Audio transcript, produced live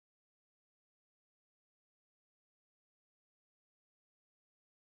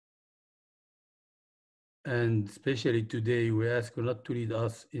And especially today, we ask you not to lead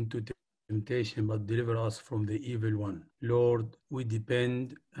us into temptation, but deliver us from the evil one. Lord, we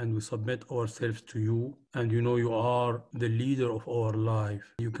depend and we submit ourselves to you. And you know you are the leader of our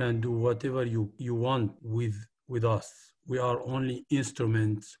life. You can do whatever you want with us. We are only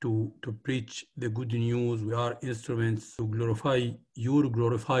instruments to preach the good news. We are instruments to glorify your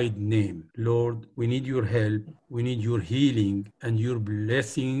glorified name. Lord, we need your help. We need your healing and your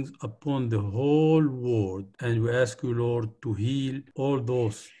blessings upon the whole world. And we ask you, Lord, to heal all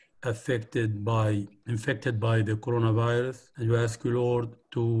those infected by the coronavirus. And we ask you, Lord,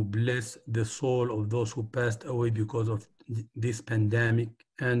 to bless the soul of those who passed away because of this pandemic.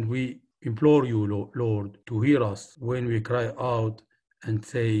 And we implore you, Lord, to hear us when we cry out and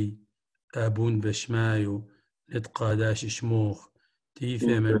say, Abun Beshmayo, Litqadash Shmoch, Tife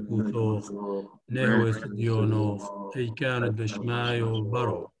Melkutoch, Nehwes Dionoch, Eikanut Beshmayo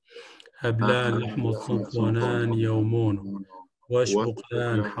Baro, Hablan Lahmut Sanfuanan Yaumono,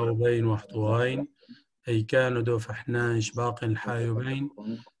 واشبقلان حوبين وحطوين أي كانوا دو فحنان شباق الحايبين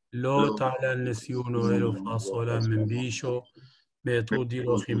لو تعالى النسيون وإلو فاصولا من بيشو بيتو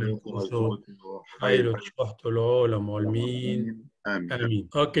ديرو خيمن كوثو حيلو تشبحتو العالم والمين آمين.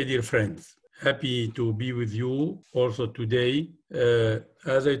 Okay, dear friends, happy to be with you also today.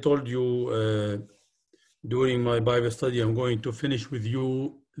 As I told you during my Bible study, I'm going to finish with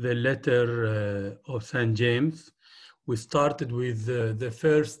you the letter of St. James. We started with the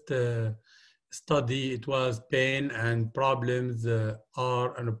first study. It was pain and problems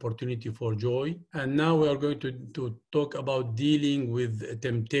are an opportunity for joy. And now we are going to talk about dealing with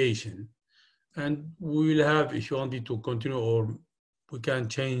temptation. And we will have, if you want me to continue, or we can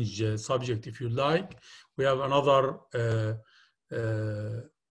change subject if you like. We have another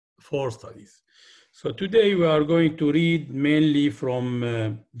 4 studies. So today we are going to read mainly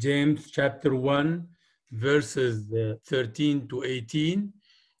from James chapter 1, verses 13 to 18,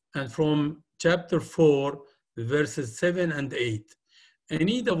 and from chapter 4, verses 7 and 8. I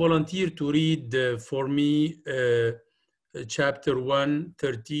need a volunteer to read for me chapter 1,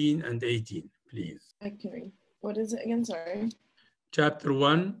 13 and 18, please. I can read. What is it again? Sorry. Chapter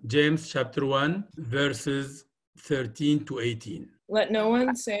 1, James chapter 1, verses 13 to 18. Let no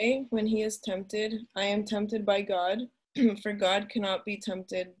one say when he is tempted, I am tempted by God, for God cannot be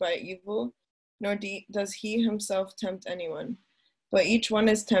tempted by evil, nor does he himself tempt anyone. But each one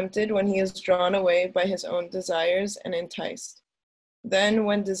is tempted when he is drawn away by his own desires and enticed. Then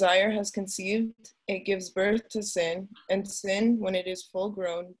when desire has conceived, it gives birth to sin, and sin, when it is full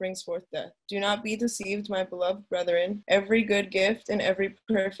grown, brings forth death. Do not be deceived, my beloved brethren. Every good gift and every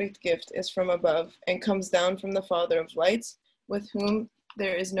perfect gift is from above, and comes down from the Father of lights, with whom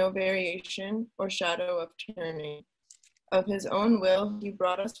there is no variation or shadow of turning. Of his own will he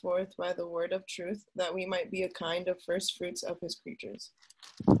brought us forth by the word of truth, that we might be a kind of first fruits of his creatures.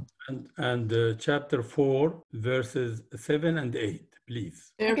 And chapter 4, verses 7 and 8,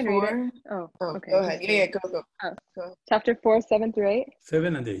 please. I can read it. Oh, okay. Go ahead. Yeah, go. Oh. Go ahead. Chapter 4, 7 through 8?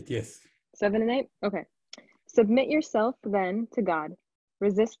 7 and 8, yes. 7 and 8? Okay. Submit yourself then to God.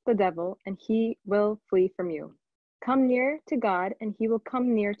 Resist the devil, and he will flee from you. Come near to God, and he will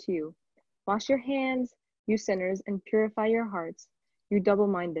come near to you. Wash your hands, you sinners, and purify your hearts, you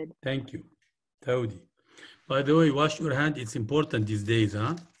double-minded. Thank you, Taudi. By the way, wash your hand. It's important these days,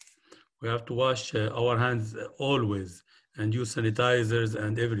 huh? We have to wash our hands always and use sanitizers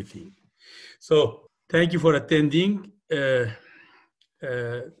and everything. So thank you for attending.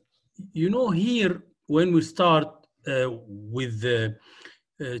 You know, here, when we start with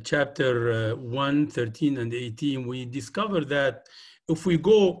chapter 1, 13 and 18, we discover that if we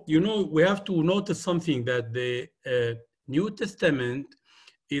go, you know, we have to notice something, that the New Testament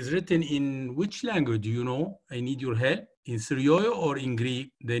is written in which language? Do you know? I need your help. In Syrio or in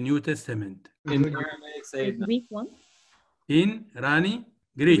Greek, the New Testament? In Aramaic, say Greek one? In Rani?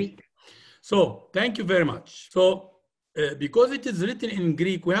 Greek. So thank you very much. So because it is written in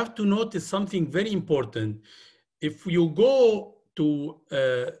Greek, we have to notice something very important. If you go to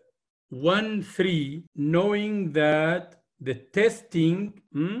 1:3, knowing that the testing,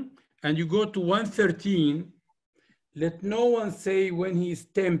 and you go to 1:13, let no one say when he is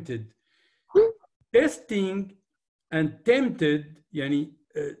tempted. Testing and tempted, yani,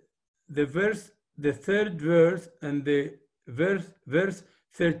 the third verse and the verse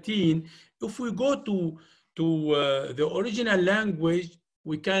 13, if we go to the original language,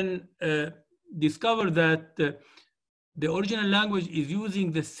 we can discover that the original language is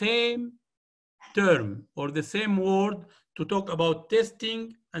using the same term or the same word to talk about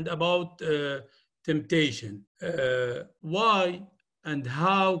testing and about temptation. Why? and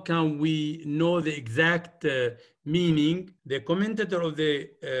how can we know the exact meaning? The commentator of the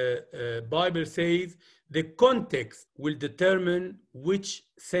Bible says the context will determine which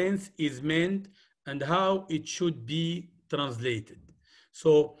sense is meant and how it should be translated.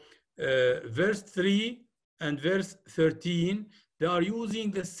 So verse 3 and verse 13, they are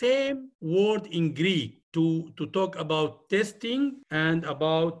using the same word in Greek to talk about testing and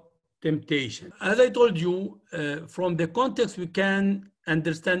about temptation. As I told you, from the context, we can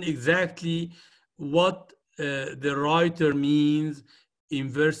understand exactly what the writer means in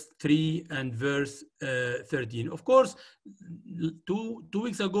verse 3 and verse 13. Of course, two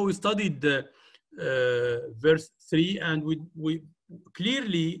weeks ago, we studied verse 3, and we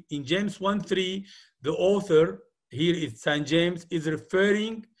clearly in James 1:3, the author, here is St. James, is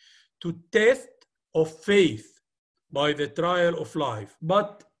referring to test of faith by the trial of life.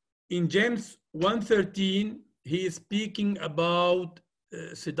 But in James 1:13, he is speaking about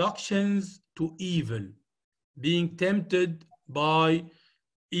seductions to evil, being tempted by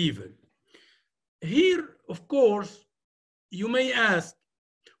evil. Here, of course, you may ask,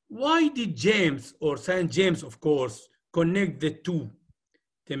 why did James, or St. James, of course, connect the two,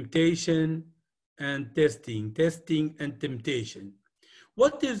 temptation and testing and temptation?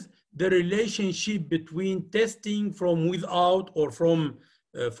 What is the relationship between testing from without or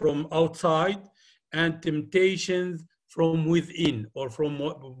from outside and temptations from within or from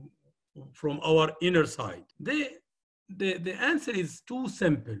our inner side? The answer is too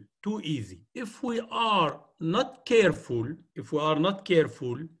simple, too easy. If we are not careful,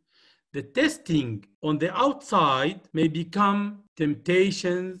 the testing on the outside may become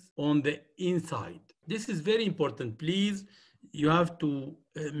temptations on the inside. This is very important. Please, you have to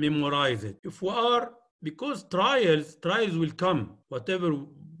memorize it. If we are, because trials will come, whatever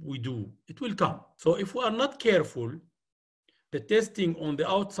we do, it will come. So if we are not careful, the testing on the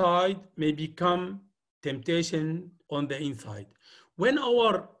outside may become temptation on the inside.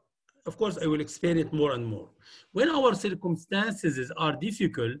 Of course, I will explain it more and more. When our circumstances are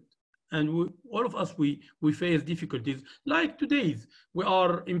difficult, and all of us, we face difficulties, like today's, we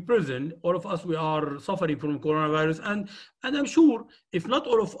are in prison, all of us, we are suffering from coronavirus, and I'm sure, if not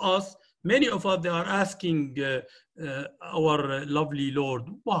all of us, many of us, they are asking our lovely Lord,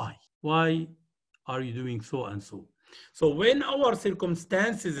 why? Why are you doing so and so? So when our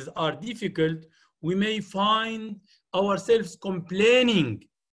circumstances are difficult, we may find ourselves complaining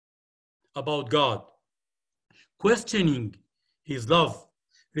about God, questioning his love,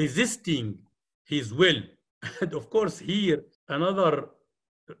 resisting his will. And of course, here, another,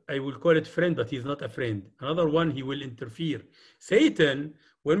 I will call it friend, but he's not a friend. Another one, he will interfere. Satan,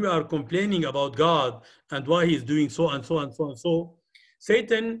 when we are complaining about God and why he's doing so and so and so and so,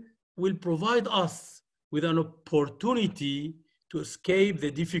 Satan will provide us with an opportunity to escape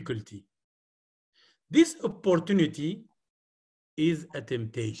the difficulty. This opportunity is a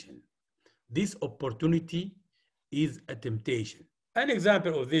temptation. This opportunity is a temptation. An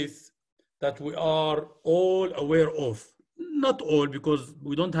example of this that we are all aware of, not all, because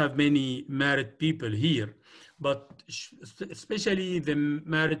we don't have many married people here, but especially the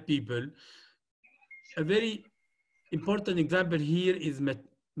married people, a very important example here is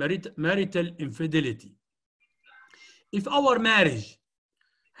marital infidelity. If our marriage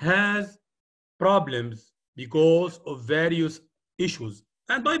has problems because of various issues,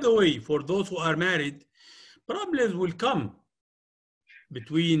 and by the way, for those who are married, problems will come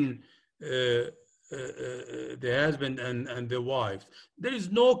between the husband and the wife. There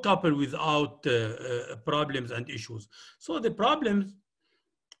is no couple without problems and issues. So the problems,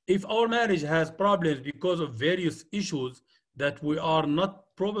 if our marriage has problems because of various issues that we are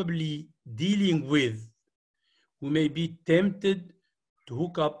not probably dealing with, we may be tempted to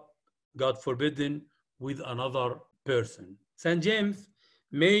hook up, God forbidden, with another person. St. James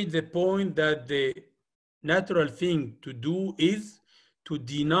made the point that the natural thing to do is to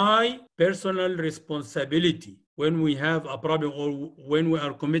deny personal responsibility when we have a problem or when we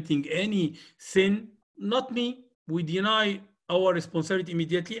are committing any sin. Not me, we deny our responsibility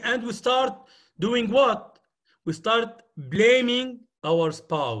immediately, and we start doing what? We start blaming our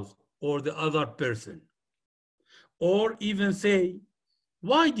spouse or the other person. Or even say,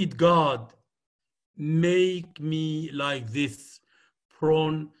 why did God make me like this,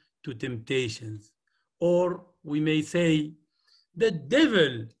 prone to temptations? Or we may say, the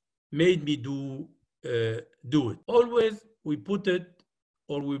devil made me do it. Always we put it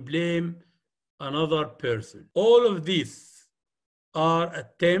or we blame another person. All of these are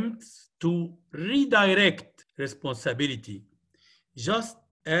attempts to redirect responsibility, just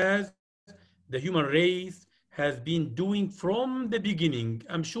as the human race has been doing from the beginning.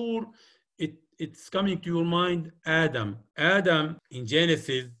 I'm sure it's coming to your mind, Adam. Adam in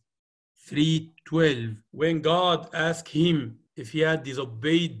Genesis 3:12, when God asked him if he had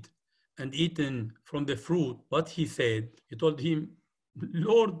disobeyed and eaten from the fruit, what he said, he told him,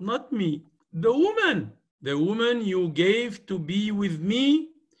 Lord, not me, the woman you gave to be with me,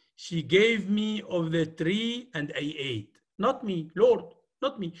 she gave me of the tree and I ate. Not me, Lord,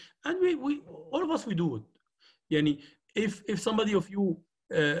 not me. And we all of us, we do it. Yani, if somebody of you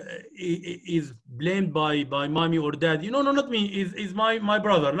is blamed by mommy or daddy, no, not me, is my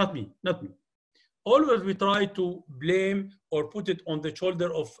brother, not me. Always we try to blame or put it on the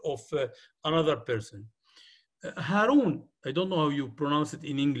shoulder of another person. Harun, I don't know how you pronounce it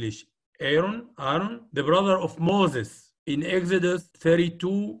in English. Aaron, the brother of Moses in Exodus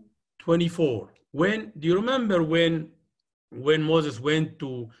 32:24. Do you remember when Moses went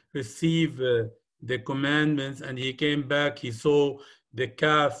to receive the commandments and he came back, he saw the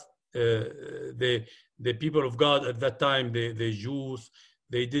calf, the people of God at that time, the Jews,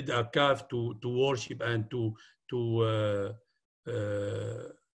 they did a calf to worship and to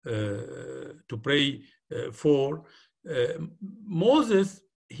pray for. Moses,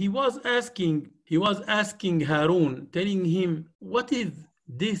 he was asking Harun, telling him, what is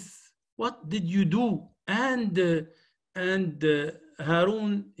this? What did you do? And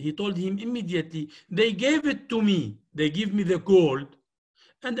Harun, he told him immediately, they gave it to me. They give me the gold,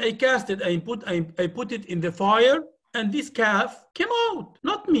 and I cast it. I put it in the fire, and this calf came out.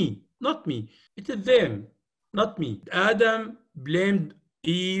 Not me. It is them, not me. Adam blamed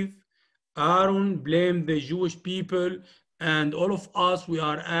Eve. Aaron blamed the Jewish people, and all of us, we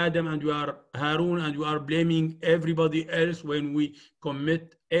are Adam and we are Harun, and we are blaming everybody else when we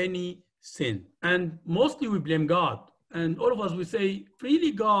commit any sin. And mostly we blame God. And all of us, we say,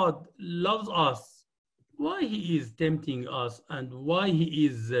 really God loves us. Why he is tempting us and why he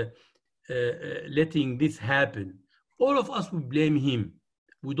is letting this happen? All of us, we blame him.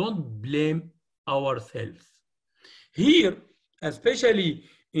 We don't blame ourselves. Here, especially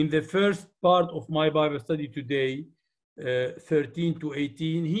in the first part of my Bible study today, 13 to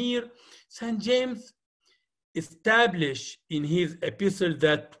 18, here, St. James established in his epistle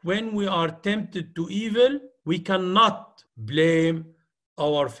that when we are tempted to evil, we cannot blame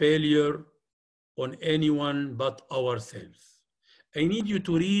our failure on anyone but ourselves. I need you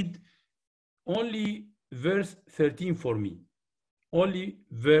to read only verse 13 for me. Only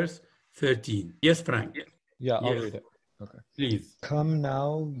verse 13. Yes, Frank? Yeah, I'll Yes. read it. Okay. Please. Come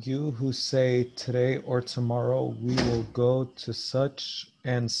now, you who say today or tomorrow we will go to such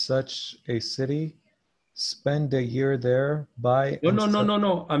and such a city, spend a year there, buy and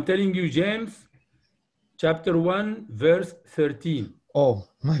No. I'm telling you, James, chapter 1, verse 13. Oh,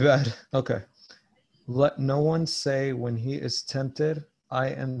 my bad. Okay. Let no one say when he is tempted, I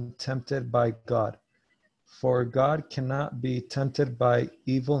am tempted by God. For God cannot be tempted by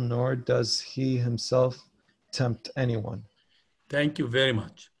evil, nor does he himself tempt anyone. Thank you very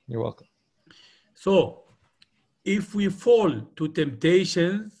much. You're welcome. So, if we fall to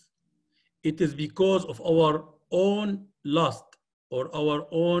temptations, it is because of our own lust or our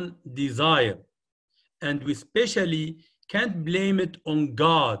own desire. And we especially can't blame it on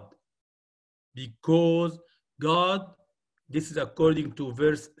God, because God, this is according to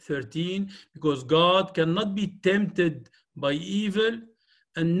verse 13, because God cannot be tempted by evil,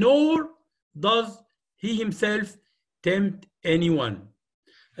 and nor does he himself tempt anyone.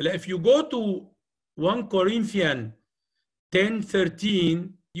 If you go to 1 Corinthians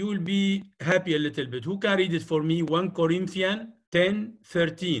 10:13, you will be happy a little bit. Who can read it for me? 1 Corinthians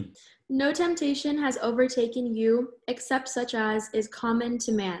 10:13. No temptation has overtaken you except such as is common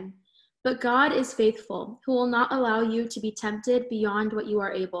to man. But God is faithful, who will not allow you to be tempted beyond what you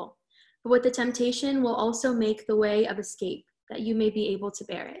are able. But with the temptation will also make the way of escape, that you may be able to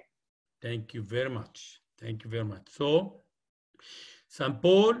bear it. Thank you very much. Thank you very much. So, St.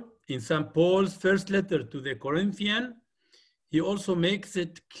 Paul, in St. Paul's first letter to the Corinthians, he also makes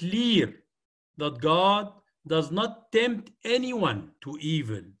it clear that God does not tempt anyone to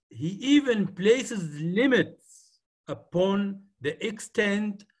evil. He even places limits upon the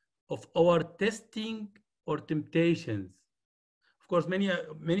extent of our testing or temptations. Of course,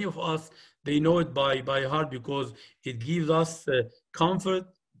 many of us, they know it by heart because it gives us comfort.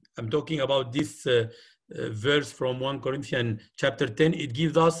 I'm talking about this verse from 1 Corinthians chapter 10. It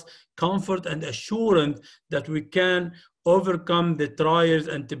gives us comfort and assurance that we can overcome the trials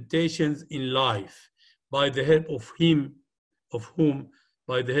and temptations in life by the help of Him,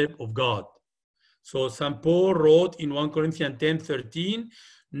 by the help of God. So St. Paul wrote in 1 Corinthians 10:13,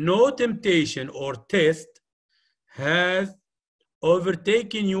 no temptation or test has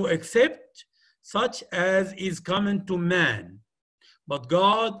overtaken you except such as is common to man. But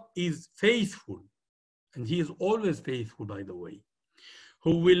God is faithful, and he is always faithful, by the way,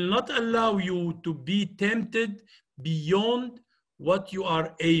 who will not allow you to be tempted beyond what you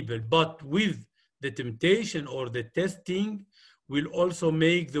are able, but with the temptation or the testing will also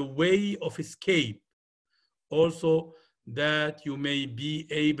make the way of escape, also that you may be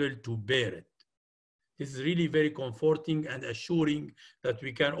able to bear it. This is really very comforting and assuring that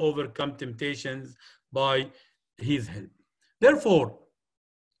we can overcome temptations by his help. Therefore,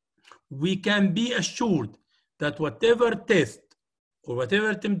 we can be assured that whatever test or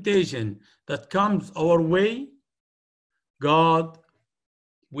whatever temptation that comes our way, God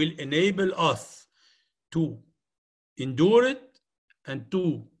will enable us to endure it and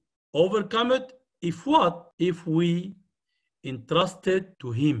to overcome it. If what? If we entrust it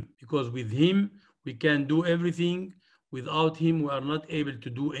to him, because with him we can do everything. Without him we are not able to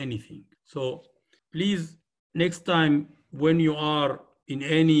do anything. So please, next time when you are in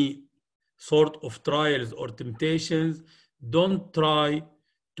any sort of trials or temptations, don't try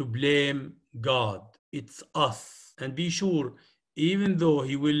to blame God. It's us. And be sure, even though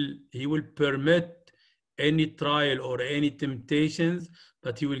he will permit any trial or any temptations,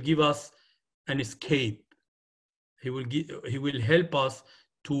 but he will give us an escape. He will help us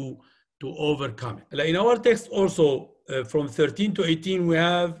to overcome it. In our text also, from 13 to 18, we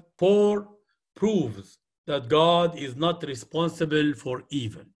have 4 proofs that God is not responsible for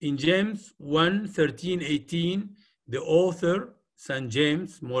evil. In James 1, 13, 18, the author, St.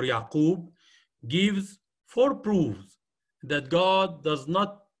 James Mor Dionysius, gives 4 proofs that God does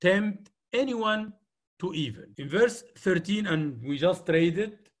not tempt anyone to evil. In verse 13, and we just read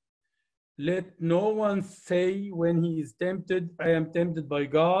it, let no one say when he is tempted, I am tempted by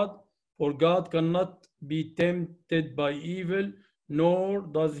God, for God cannot be tempted by evil, nor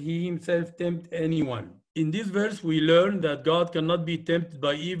does he himself tempt anyone. In this verse, we learn that God cannot be tempted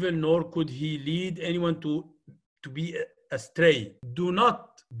by evil, nor could he lead anyone to be astray. Do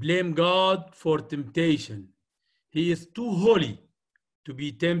not blame God for temptation. He is too holy to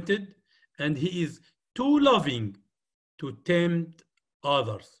be tempted, and he is too loving to tempt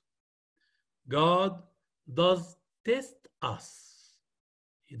others. God does test us.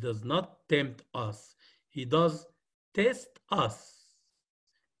 He does not tempt us. He does test us,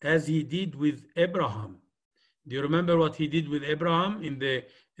 as he did with Abraham. Do you remember what he did with Abraham in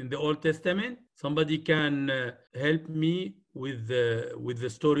the Old Testament? Somebody can help me with the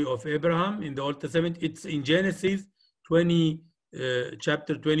story of Abraham in the Old Testament. It's in Genesis 20,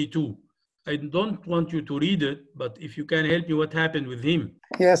 chapter 22. I don't want you to read it, but if you can help me, what happened with him?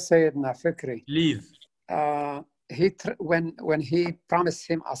 Yes, Sayyidina Fikri. Please. When he promised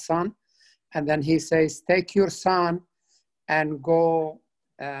him a son, and then he says, take your son and go,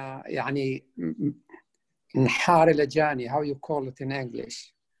 يعني نحار الجاني, how you call it in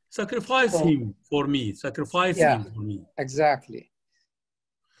English? Sacrifice him for me. Sacrifice him for me. Exactly.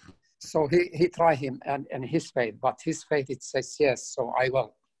 So he tried him and his faith, but his faith, it says, yes, so I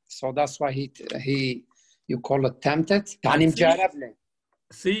will. So that's why he you call it tempted.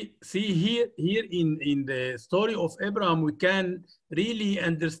 See here in the story of Abraham, we can really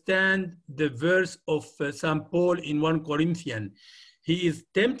understand the verse of St. Paul in 1 Corinthians. He is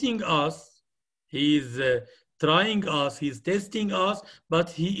tempting us, he is trying us, he is testing us, but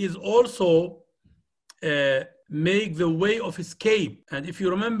he is also make the way of escape. And if you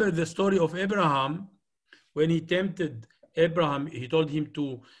remember the story of Abraham, when he tempted Abraham, he told him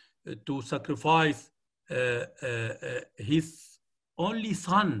to sacrifice his only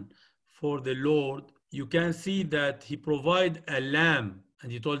son for the Lord. You can see that he provided a lamb,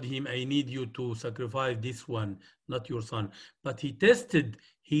 and he told him, I need you to sacrifice this one, not your son. But he tested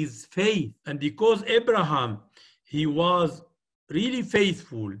his faith, and because Abraham, he was really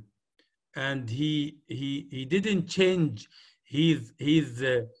faithful, and he didn't change his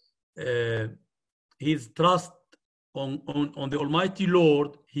trust on the Almighty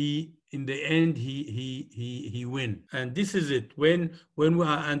Lord, in the end he win. And this is it. When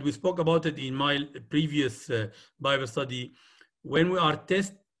we spoke about it in my previous Bible study, when we are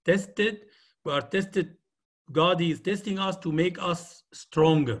tested, God is testing us to make us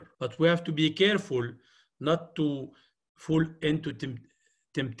stronger. But we have to be careful not to fall into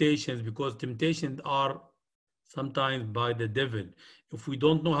temptations, because temptations are sometimes by the devil. If we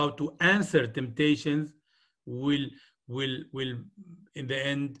don't know how to answer temptations, will in the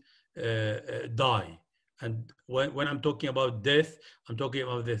end die. And when I'm talking about death, I'm talking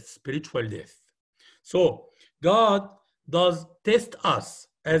about the spiritual death. So God does test us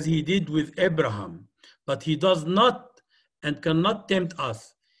as he did with Abraham, but he does not and cannot tempt us.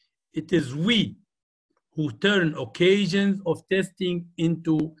 It is we who turn occasions of testing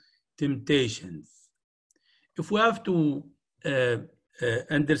into temptations. If we have to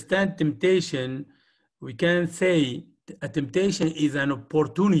understand temptation, we can say a temptation is an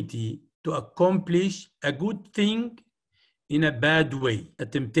opportunity to accomplish a good thing in a bad way. A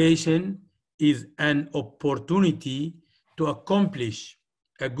temptation is an opportunity to accomplish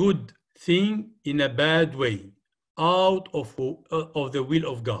a good thing in a bad way, out of the will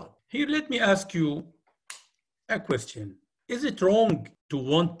of God. Here, let me ask you a question. Is it wrong to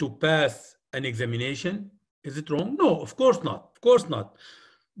want to pass an examination? Is it wrong? No, of course not. Of course not.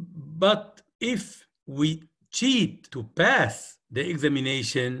 But if we cheat to pass the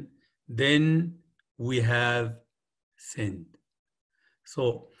examination, then we have sinned.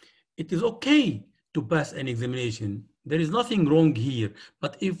 So it is okay to pass an examination. There is nothing wrong here.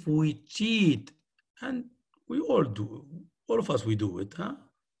 But if we cheat, and we all do, all of us, we do it, huh?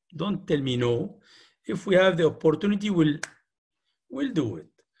 Don't tell me no. If we have the opportunity, we'll do it.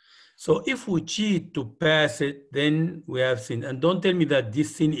 So if we cheat to pass it, then we have sin. And don't tell me that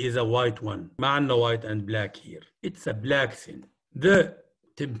this sin is a white one. Ma'ana white and black here. It's a black sin. The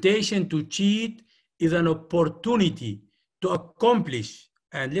temptation to cheat is an opportunity to accomplish,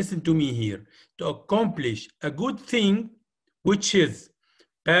 and listen to me here, to accomplish a good thing, which is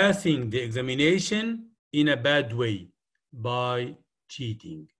passing the examination in a bad way by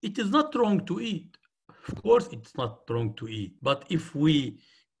cheating. It is not wrong to eat. Of course, it's not wrong to eat. But if we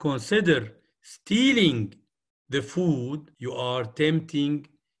consider stealing the food, you are tempting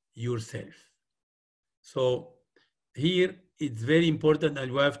yourself. So here it's very important, and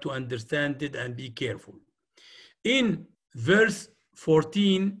you have to understand it and be careful. In verse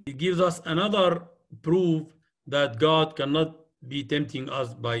 14, it gives us another proof that God cannot be tempting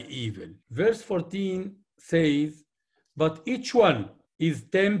us by evil. Verse 14 says, but each one is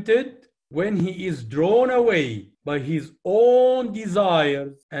tempted when he is drawn away by his own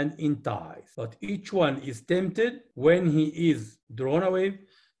desires and enticed. But each one is tempted when he is drawn away.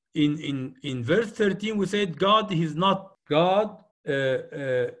 In verse 13, we said God is not, God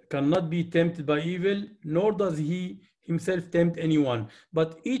cannot be tempted by evil, nor does he himself tempt anyone.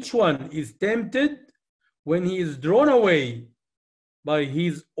 But each one is tempted when he is drawn away by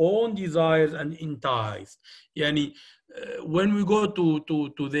his own desires and enticed. Yani, when we go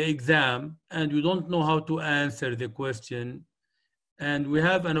to the exam and we don't know how to answer the question, and we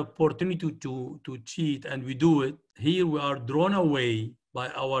have an opportunity to cheat and we do it, here we are drawn away by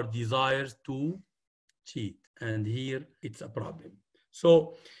our desires to cheat. And here it's a problem.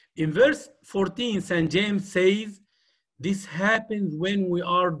 So in verse 14, St. James says, this happens when we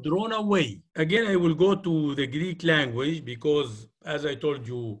are drawn away. Again, I will go to the Greek language because, as I told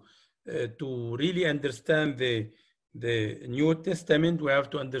you, to really understand the New Testament, we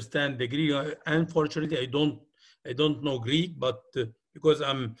have to understand the Greek. Unfortunately, I don't know Greek, but because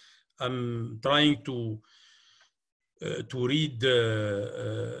I'm trying to read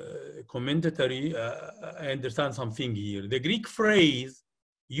the commentary, I understand something here. The Greek phrase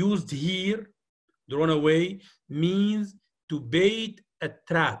used here, drawn away, means to bait a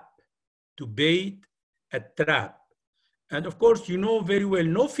trap, to bait a trap. And of course, you know very well,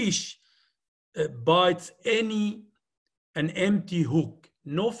 no fish bites an empty hook.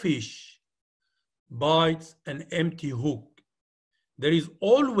 No fish bites an empty hook. There is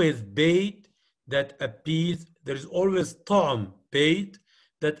always bait that appeals, there is always طعم, bait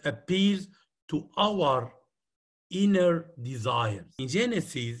that appeals to our inner desires. In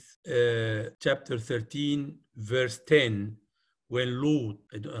Genesis chapter 13, verse 10, when Lot,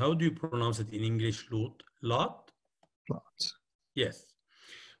 how do you pronounce it in English, Lot? Lot? Lot. Yes.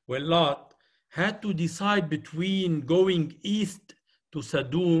 When Lot had to decide between going east to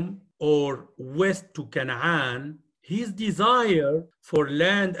Sodom or west to Canaan, his desire for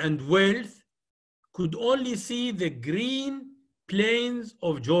land and wealth could only see the green plains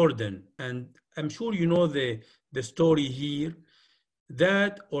of Jordan. And I'm sure you know the story here,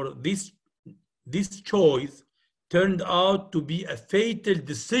 that or this choice turned out to be a fatal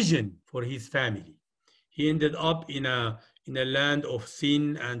decision for his family. He ended up in a land of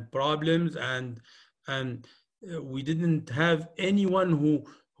sin and problems, and we didn't have anyone who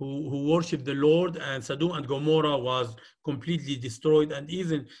worshiped the Lord, and Sodom and Gomorrah was completely destroyed, and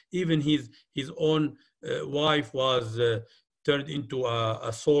even his own wife was turned into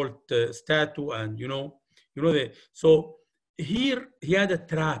a salt statue, and so here he had a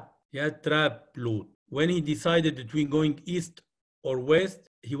trap. He had trap Lot. When he decided between going east or west,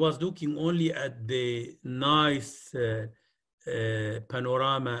 he was looking only at the nice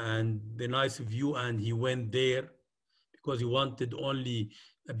panorama and the nice view, and he went there because he wanted only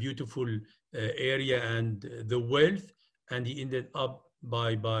a beautiful area and the wealth, and he ended up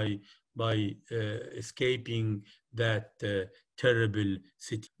by escaping that terrible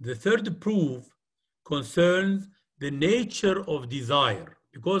city. The third proof concerns the nature of desire,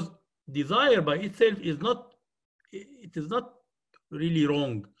 because desire by itself is not really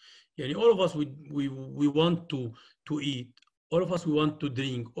wrong. Yani all of us we want to eat, all of us we want to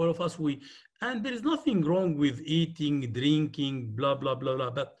drink, all of us and there is nothing wrong with eating, drinking, blah blah blah blah.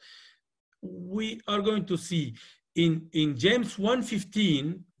 But we are going to see in James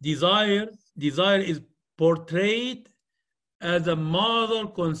 1:15, desire is portrayed as a mother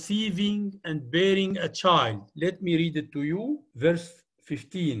conceiving and bearing a child. Let me read it to you. Verse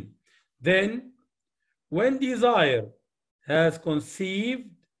 15. Then, when desire has conceived,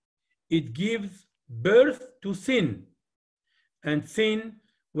 it gives birth to sin. And sin,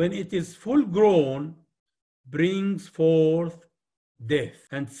 when it is full grown, brings forth death.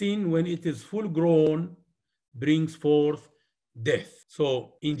 And sin, when it is full grown, brings forth death.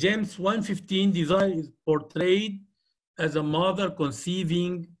 So in James 1:15, desire is portrayed as a mother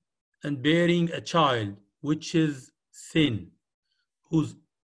conceiving and bearing a child, which is sin, whose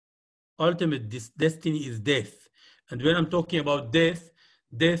ultimate destiny is death. And when I'm talking about death,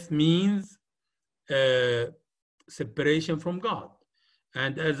 death means separation from God.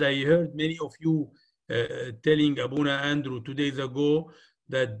 And as I heard many of you telling Abuna Andrew 2 days ago,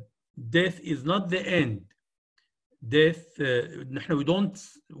 that death is not the end. Death, we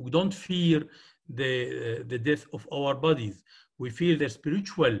don't fear the death of our bodies. We fear the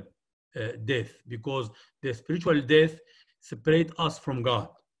spiritual death, because the spiritual death separates us from God.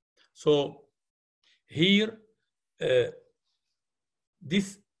 So here,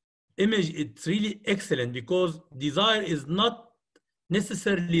 this image, it's really excellent, because desire is not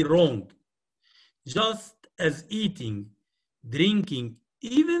necessarily wrong. Just as eating, drinking,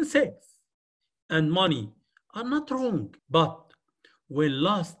 even sex and money are not wrong. But when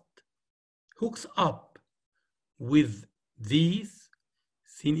lust hooks up with these,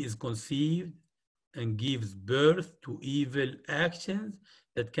 sin is conceived and gives birth to evil actions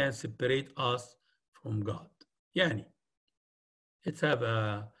that can separate us from God. Yani, let's have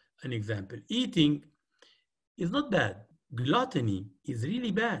an example. Eating is not bad. Gluttony is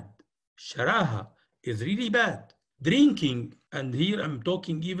really bad. Sharaha is really bad. Drinking, and here I'm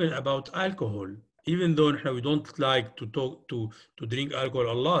talking even about alcohol, even though we don't like to drink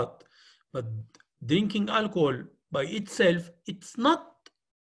alcohol a lot, but drinking alcohol by itself, it's not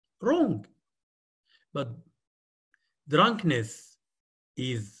wrong. But drunkenness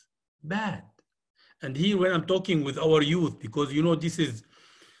is bad. And here when I'm talking with our youth, because this is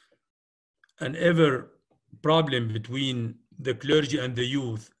an ever problem between the clergy and the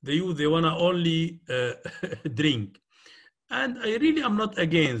youth. The youth, they want to only drink. And I really am not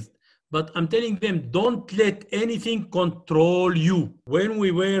against, but I'm telling them, don't let anything control you. When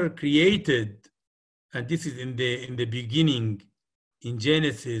we were created, and this is in the beginning, in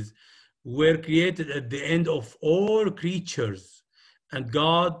Genesis, we were created at the end of all creatures. And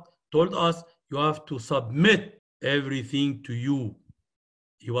God told us, you have to submit everything to you.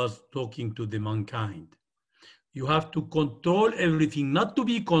 He was talking to the mankind. You have to control everything, not to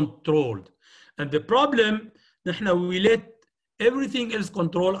be controlled. And the problem, we let everything else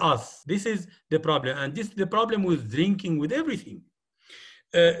control us. This is the problem. And this is the problem with drinking, with everything.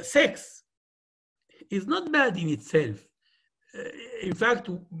 Sex is not bad in itself. In fact,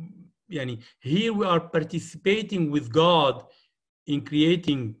 here we are participating with God in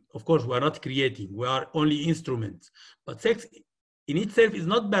creating. Of course, we are not creating. We are only instruments. But sex in itself is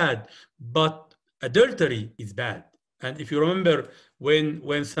not bad. But adultery is bad. And if you remember,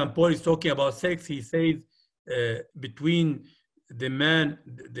 when St. Paul is talking about sex, he says between the man,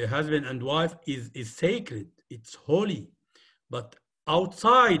 the husband and wife is sacred, it's holy. But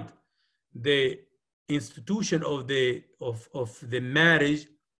outside the institution of the marriage,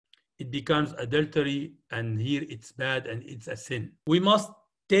 it becomes adultery, and here it's bad and it's a sin. We must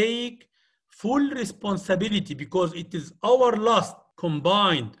take full responsibility, because it is our lust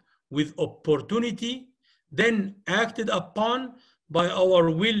combined with opportunity, then acted upon by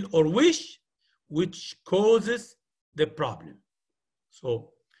our will or wish, which causes the problem.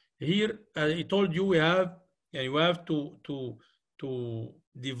 So here, I told you, we have to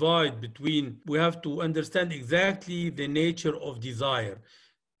divide between, we have to understand exactly the nature of desire.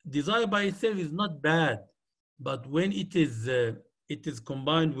 Desire by itself is not bad, but when it is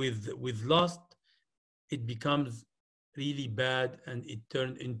combined with lust, it becomes really bad, and it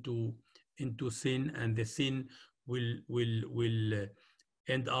turned into sin, and the sin will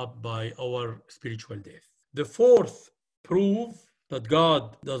end up by our spiritual death. The fourth proof that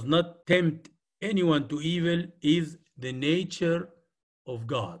God does not tempt anyone to evil is the nature of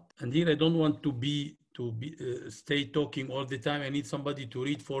God. And here I don't want to stay talking all the time. I need somebody to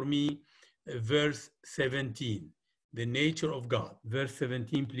read for me verse 17, the nature of God. Verse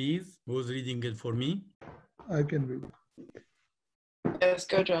 17, please. Who's reading it for me? I can read. Yes,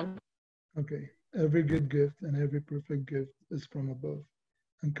 go, John. Okay. Every good gift and every perfect gift is from above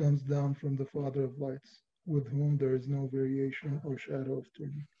and comes down from the Father of lights, with whom there is no variation or shadow of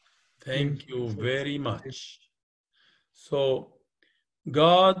turning. Thank you very much. So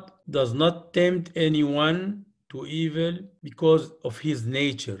God does not tempt anyone to evil because of his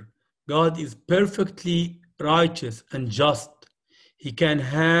nature. God is perfectly righteous and just. He can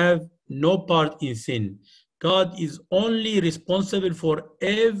have no part in sin. God is only responsible for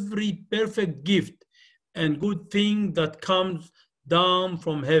every perfect gift and good thing that comes down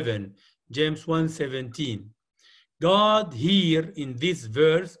from heaven. James 1:17. God here in this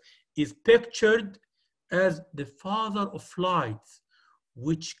verse is pictured as the Father of lights,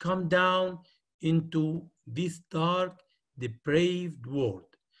 which come down into this dark, depraved world.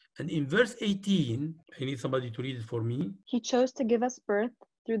 And in verse 18, I need somebody to read it for me. He chose to give us birth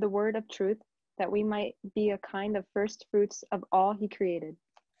through the word of truth, that we might be a kind of first fruits of all he created.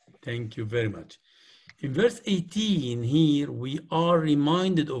 Thank you very much. In verse 18 here, we are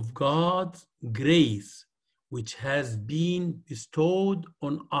reminded of God's grace, which has been bestowed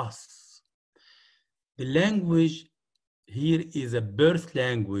on us. The language here is a birth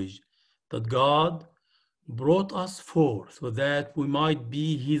language that God brought us forth so that we might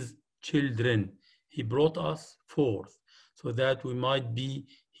be his children. He brought us forth so that we might be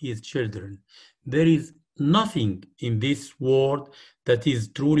his children. There is nothing in this world that is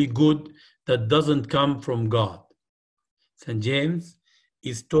truly good that doesn't come from God. St. James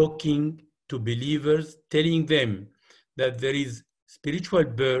is talking to believers, telling them that there is spiritual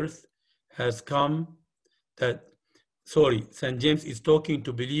birth has come, St. James is talking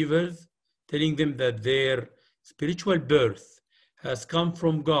to believers, telling them that their spiritual birth has come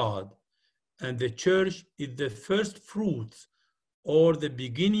from God, and the church is the first fruits or the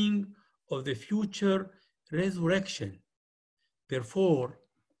beginning of the future resurrection. Therefore,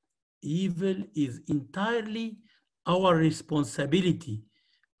 evil is entirely our responsibility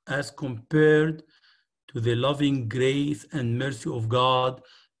as compared to the loving grace and mercy of God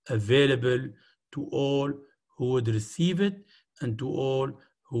available to all who would receive it and to all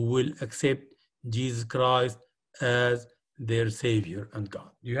who will accept Jesus Christ as their Savior and God.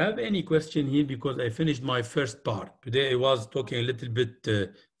 Do you have any question here? Because I finished my first part. Today I was talking a little bit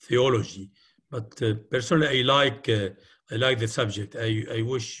theology, but personally I like the subject. I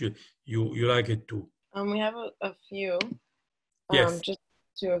wish you like it too. We have a few. Yes. Just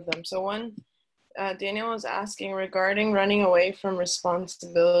two of them. So one, Daniel was asking regarding running away from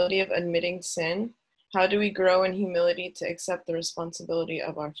responsibility of admitting sin. How do we grow in humility to accept the responsibility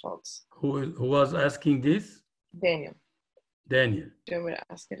of our faults? Who was asking this? Daniel. Daniel. Do you want me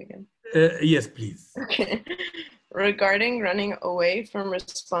to ask it again? Yes, please. Okay. Regarding running away from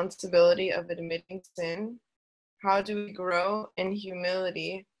responsibility of admitting sin, how do we grow in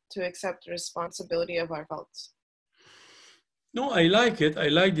humility to accept the responsibility of our faults? No, I like it. I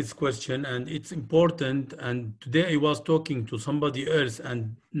like this question, and it's important. And today I was talking to somebody else,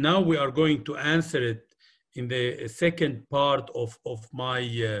 and now we are going to answer it in the second part of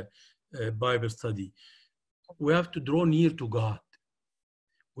my Bible study. We have to draw near to God.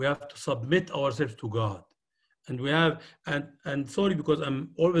 We have to submit ourselves to God. And we have, and sorry, because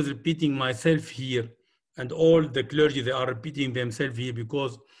I'm always repeating myself here, and all the clergy, they are repeating themselves here,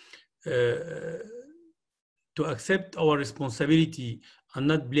 because to accept our responsibility and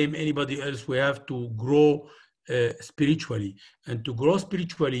not blame anybody else, we have to grow spiritually. And to grow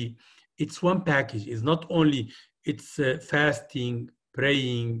spiritually, it's one package. It's not only, it's fasting,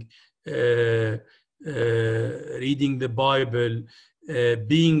 praying, reading the Bible,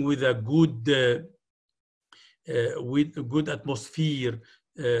 being with a good atmosphere,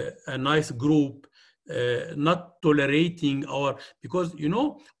 a nice group, not tolerating because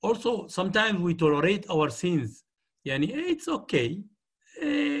also sometimes we tolerate our sins. It's okay,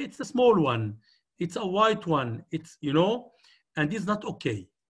 it's a small one, it's a white one, and it's not okay.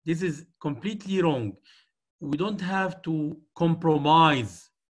 This is completely wrong. We don't have to compromise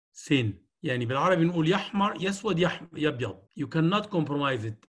sin. بالعربي نقول يا أحمر يا أسود يا أبيض. You cannot compromise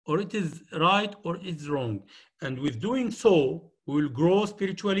it. Or it is right or it's wrong. And with doing so, we will grow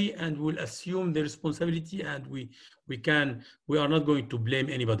spiritually and we'll assume the responsibility, and we are not going to blame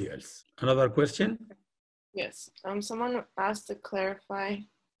anybody else. Another question? Yes. Someone asked to clarify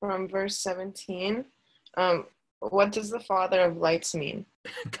from verse 17. What does the Father of lights mean?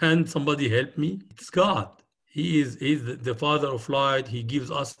 Can somebody help me? It's God. He's the Father of light. He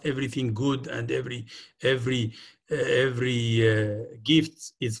gives us everything good, and every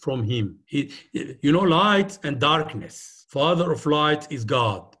gift is from Him. Light and darkness. Father of light is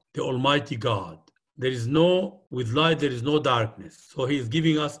God, the Almighty God. With light there is no darkness. So He is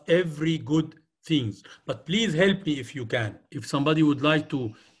giving us every good things. But please help me if you can. If somebody would like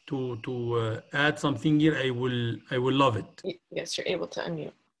to add something here, I will love it. Yes, you're able to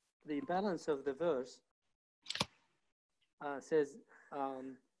unmute. The balance of the verse says,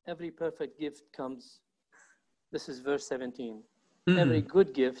 every perfect gift comes, this is verse 17, every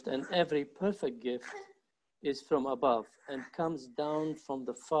good gift and every perfect gift is from above and comes down from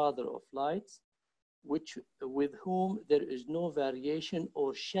the Father of lights, with whom there is no variation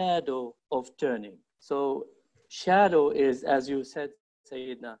or shadow of turning. So shadow is, as you said,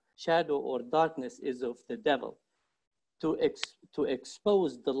 Sayyidina, shadow or darkness is of the devil. To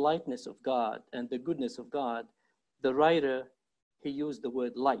expose the lightness of God and the goodness of God, the writer, he used the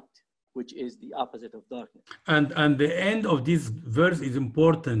word light, which is the opposite of darkness. And the end of this verse is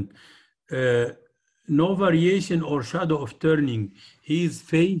important. No variation or shadow of turning. He is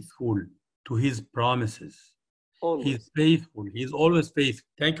faithful to his promises. Always. He's faithful. He's always faithful.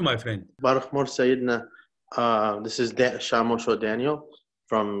 Thank you, my friend. Baruch Mor Sayyidina. This is Shamosho Daniel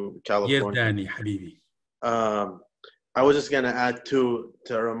from California. Yes, Danny, Habibi. I was just going to add to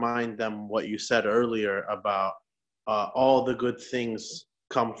remind them what you said earlier about all the good things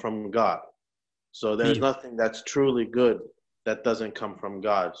come from God. So there's nothing that's truly good that doesn't come from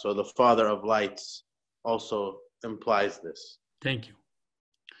God. So the Father of lights also implies this. Thank you.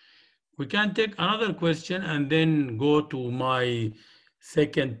 We can take another question and then go to my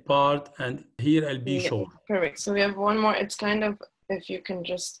second part, and here I'll be short. Perfect. So we have one more. It's kind of, if you can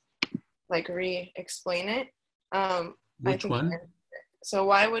just like re-explain it. Which one? So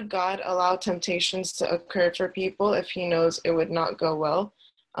why would God allow temptations to occur for people if he knows it would not go well?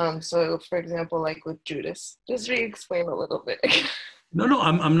 So for example, like with Judas, just re-explain a little bit. No,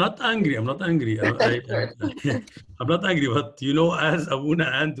 I'm not angry. I'm not angry. I'm not angry, but as Abuna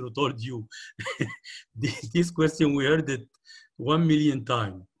Andrew told you, this question, we heard it 1 million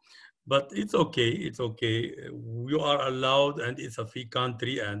times. But it's okay. It's okay. We are allowed, and it's a free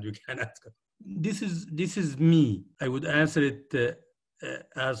country, and we can ask. This is me. I would answer it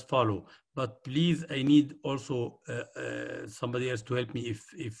as follow. But please, I need also somebody else to help me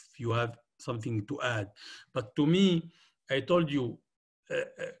if you have something to add. But to me, I told you,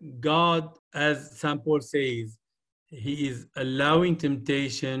 God, as St. Paul says, he is allowing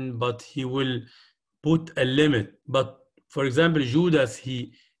temptation, but he will put a limit. But for example, Judas,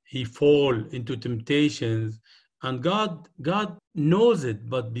 he fall into temptations, and God knows it.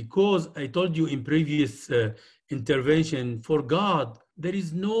 But because I told you in previous intervention, for God, there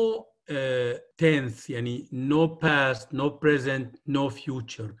is no tense, no past, no present, no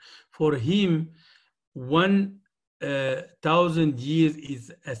future. For him, 1,000 years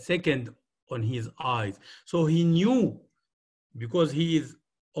is a second on his eyes. So he knew, because he is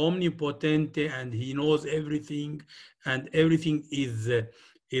omnipotent and he knows everything, and everything is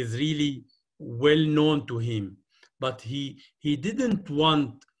really well known to him. But he didn't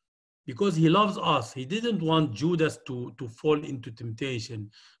want, because he loves us, he didn't want Judas to fall into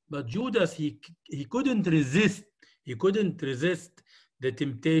temptation. But Judas, he couldn't resist. He couldn't resist the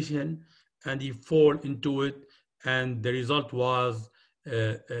temptation, and he fall into it, and the result was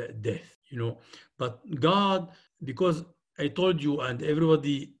death. But God, because I told you, and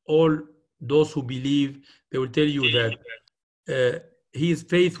everybody, all those who believe, they will tell you that he is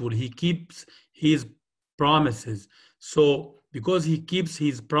faithful. He keeps his promises. So because he keeps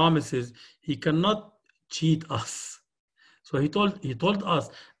his promises, he cannot cheat us. So he told us,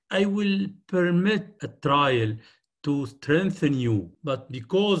 I will permit a trial to strengthen you. But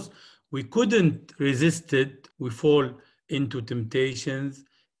because we couldn't resist it, we fall into temptations,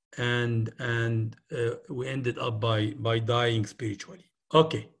 and we ended up by dying spiritually.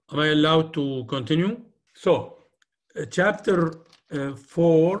 Okay, am I allowed to continue? So chapter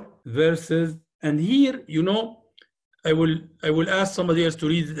 4 verses, and here, I will ask somebody else to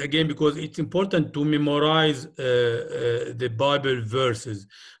read it again, because it's important to memorize the Bible verses.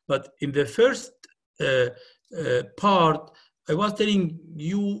 But in the first part, I was telling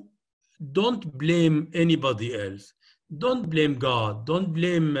you, don't blame anybody else. Don't blame God. Don't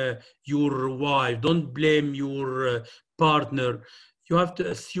blame your wife. Don't blame your partner. You have to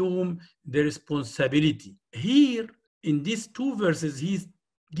assume the responsibility. Here, in these two verses, he's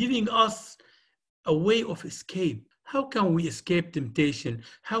giving us a way of escape. How can we escape temptation?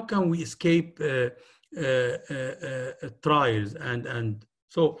 How can we escape trials? And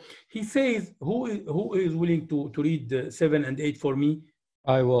so he says, who is willing to read 7 and 8 for me?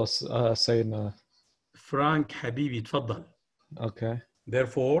 I will say no. Frank Habibi, تفضل. Okay.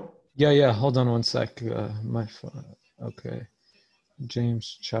 Therefore, yeah, hold on one sec. My phone. Okay.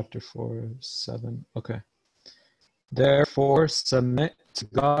 James chapter 4:7. Okay. Therefore, submit to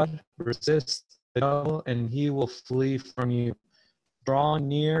God, resist the devil, and he will flee from you. Draw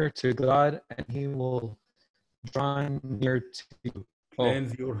near to God, and he will draw near to you.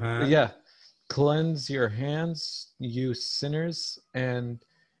 cleanse your hands. Yeah. Cleanse your hands, you sinners, and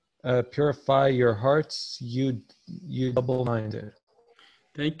purify your hearts, you double-minded.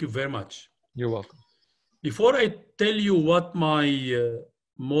 Thank you very much. You're welcome. Before I tell you what my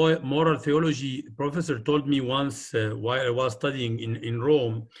moral theology professor told me once while I was studying in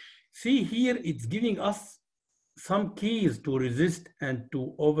Rome, see here it's giving us some keys to resist and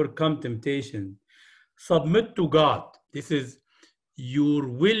to overcome temptation. Submit to God. This is your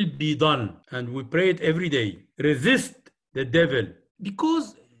will be done. And we pray it every day. Resist the devil.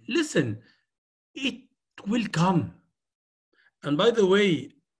 Because, listen, it will come. And by the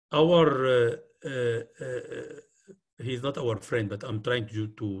way, our he's not our friend, but I'm trying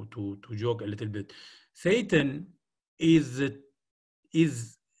to joke a little bit. Satan is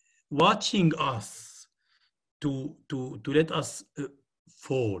watching us to let us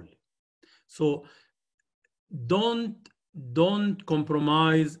fall. So don't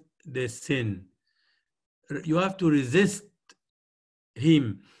compromise the sin. You have to resist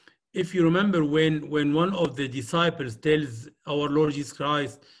him. If you remember when one of the disciples tells our Lord Jesus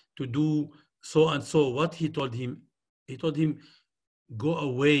Christ to do so and so, what he told him? He told him, go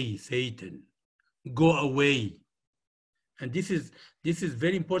away, Satan, go away. And this is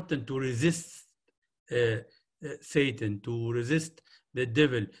very important, to resist Satan, to resist the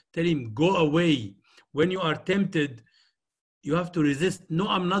devil. Tell him, go away. When you are tempted, you have to resist. No,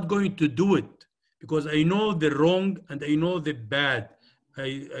 I'm not going to do it, because I know the wrong and I know the bad.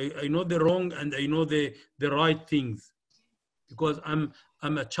 I know the wrong and I know the right things, because I'm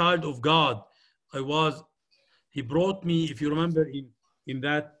a child of God. He brought me, if you remember,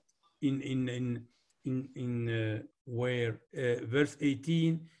 verse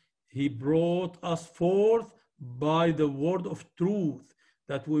 18, he brought us forth by the word of truth,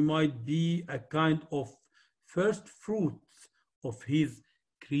 that we might be a kind of first fruits of his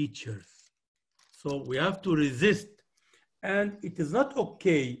creatures. So we have to resist. And it is not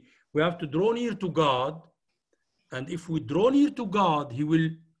okay. We have to draw near to God. And if we draw near to God, he will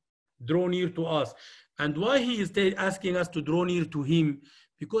draw near to us. And why he is asking us to draw near to him?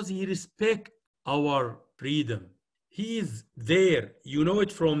 Because he respects our freedom. He is there. You know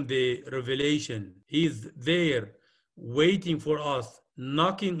it from the Revelation. He is there waiting for us,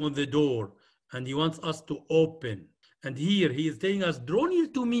 knocking on the door, and he wants us to open. And here he is telling us, draw near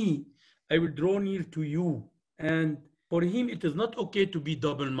to me. I will draw near to you. And for him, it is not okay to be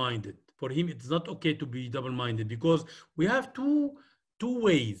double-minded. For him, it's not okay to be double-minded, because we have two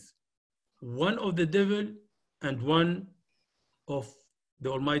ways, one of the devil and one of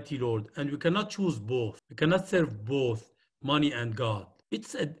the Almighty Lord. And we cannot choose both. We cannot serve both, money and God.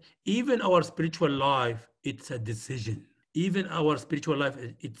 Even our spiritual life, it's a decision. Even our spiritual life,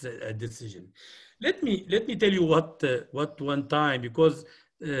 it's a decision. Let me tell you what one time, because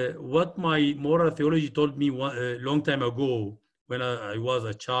what my moral theology told me a long time ago, when I was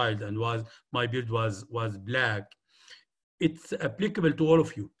a child and my beard was black, it's applicable to all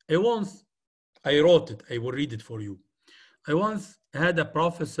of you. I wrote it, I will read it for you. I once had a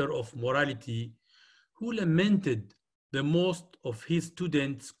professor of morality who lamented the most of his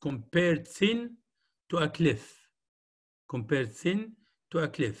students compared sin to a cliff. Compared sin to a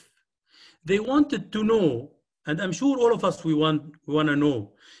cliff. They wanted to know, and I'm sure all of us we want to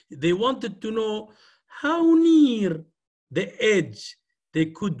know. They wanted to know how near the edge they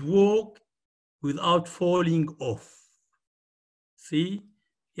could walk without falling off. See,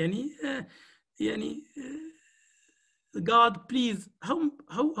 God, please, how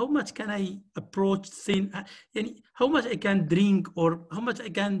much can I approach sin? How much I can drink or how much I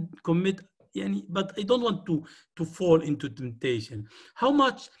can commit? But I don't want to fall into temptation. How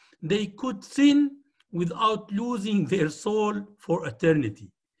much they could sin without losing their soul for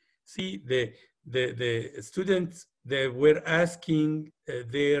eternity. See, the students, they were asking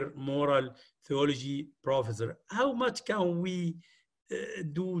their moral theology professor, how much can we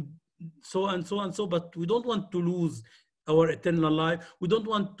do so and so and so, but we don't want to lose our eternal life. We don't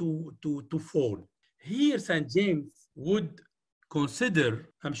want to fall. Here, St. James would consider,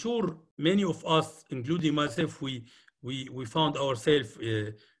 I'm sure many of us, including myself, we found ourselves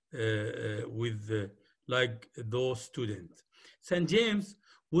with like those students. St. James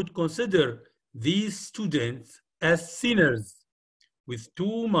would consider these students as sinners with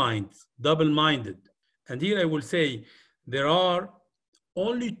two minds, double-minded. And here I will say there are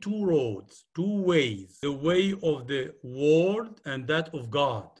only two roads, two ways, the way of the world and that of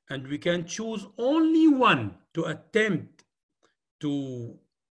God. And we can choose only one to attempt to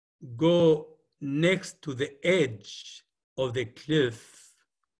go next to the edge of the cliff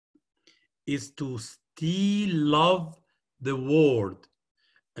is to still love the world,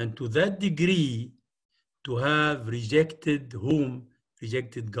 and to that degree to have rejected whom?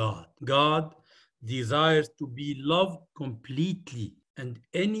 Rejected God. God desires to be loved completely, and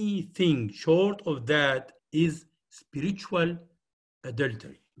anything short of that is spiritual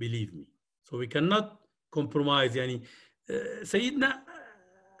adultery, believe me. So we cannot compromise. Yani, Sayyidina,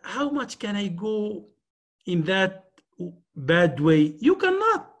 how much can I go in that bad way? You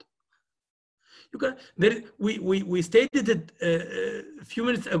cannot. You can. There, we stated it a few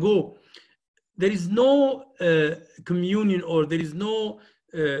minutes ago. There is no communion, or there is no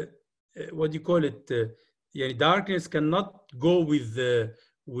what do you call it? Darkness cannot go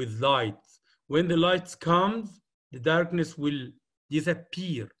with light. When the light comes, the darkness will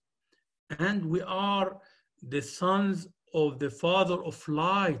disappear. And we are the sons of the Father of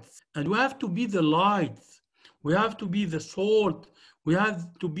lights, and we have to be the lights. We have to be the salt. We have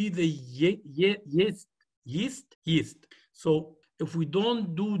to be the yeast. So if we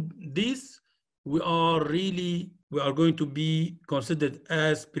don't do this, we are going to be considered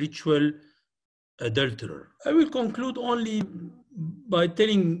as spiritual adulterer. I will conclude only by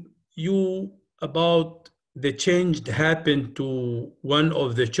telling you about the change that happened to one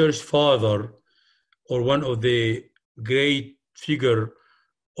of the church father, or one of the great figure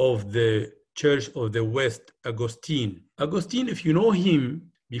of the Church of the West, Augustine. Augustine, if you know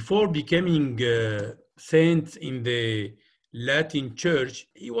him, before becoming saint in the Latin Church,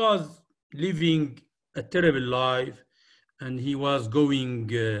 he was living a terrible life, and he was going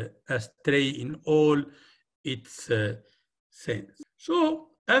astray in all its sense. So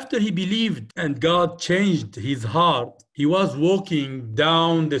after he believed and God changed his heart, he was walking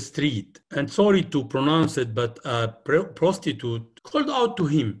down the street, and sorry to pronounce it, but a prostitute called out to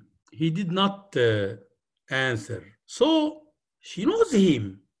him. He did not answer. So she knows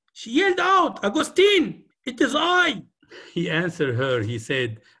him. She yelled out, "Augustine, it is I." He answered her. He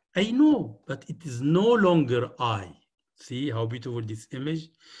said, "I know, but it is no longer I." See how beautiful this image?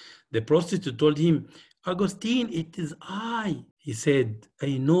 The prostitute told him, "Augustine, it is I." He said,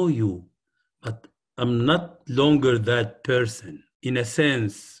 "I know you, but I'm not longer that person." In a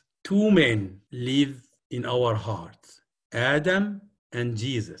sense, two men live in our hearts, Adam and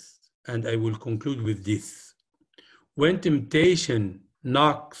Jesus. And I will conclude with this. When temptation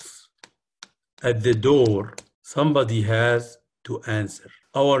knocks at the door, somebody has to answer.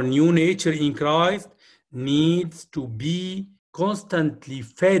 Our new nature in Christ needs to be constantly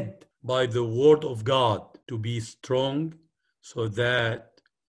fed by the Word of God to be strong, so that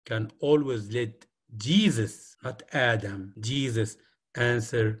can always let Jesus, not Adam, Jesus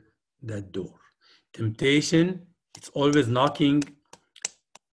answer that door. Temptation, it's always knocking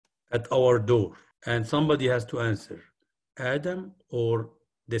at our door, and somebody has to answer, Adam or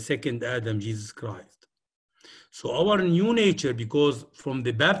the second Adam, Jesus Christ. So our new nature, because from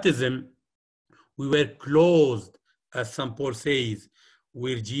the baptism, we were closed, as St. Paul says,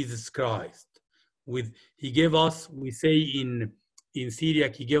 with Jesus Christ. He gave us, we say in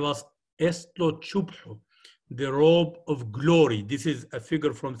Syriac, he gave us eslot shubhu, the robe of glory. This is a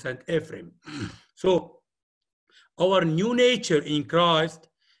figure from St. Ephraim. So our new nature in Christ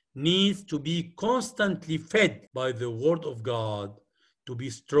needs to be constantly fed by the Word of God to be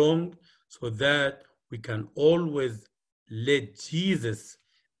strong, so that we can always let Jesus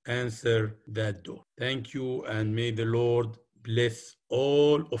answer that door. Thank you, and may the Lord bless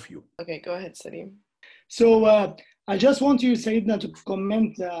all of you. Okay, go ahead, Salim. So I just want you, Sayyidina, to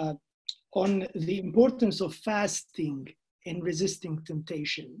comment on the importance of fasting in resisting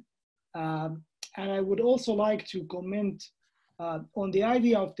temptation. And I would also like to comment on the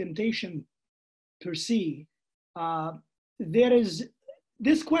idea of temptation per se. There is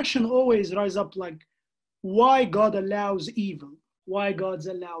this question always rise up, like, why God allows evil? Why God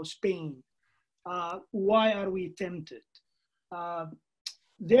allows pain? Why are we tempted?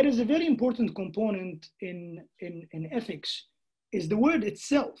 There is a very important component in ethics, is the word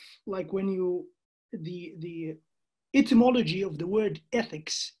itself. Like when the etymology of the word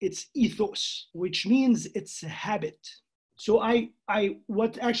ethics, it's ethos, which means it's a habit. So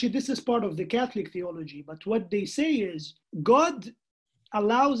what actually, this is part of the Catholic theology, but what they say is God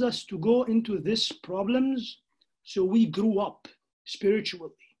allows us to go into these problems so we grew up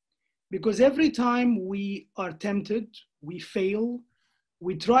spiritually. Because every time we are tempted, we fail,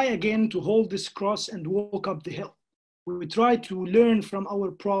 we try again to hold this cross and walk up the hill. We try to learn from our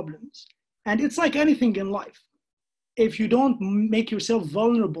problems. And it's like anything in life. If you don't make yourself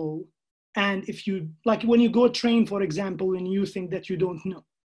vulnerable, and if you, like when you go train, for example, and you think that you don't know,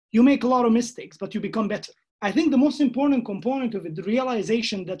 you make a lot of mistakes, but you become better. I think the most important component of it, the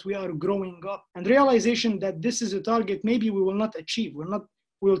realization that we are growing up and realization that this is a target maybe we will not achieve.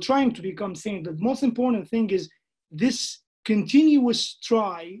 We're trying to become saints. The most important thing is this continuous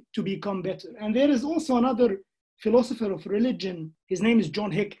try to become better. And there is also another philosopher of religion, his name is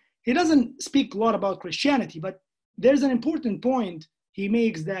John Hick. He doesn't speak a lot about Christianity, but there's an important point he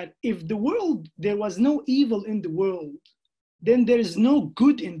makes that if there was no evil in the world, then there is no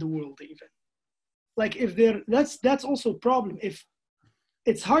good in the world even. Like that's also a problem. If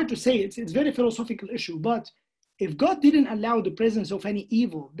it's hard to say, it's a very philosophical issue, but if God didn't allow the presence of any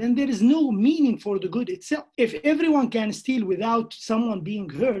evil, then there is no meaning for the good itself. If everyone can steal without someone being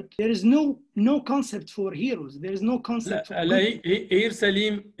hurt, there is no concept for heroes. There is no concept for good. Here,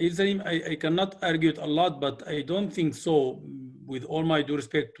 Salim, I cannot argue it a lot, but I don't think so, with all my due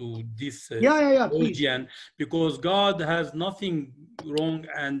respect to this theologian, because God has nothing wrong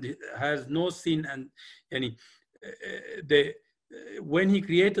and has no sin. And when he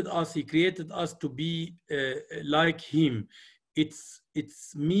created us to be like him. It's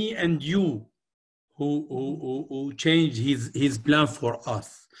me and you who changed his plan for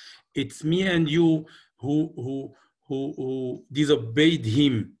us. It's me and you who disobeyed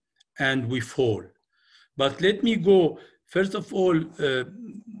him and we fall. But let me go. First of all,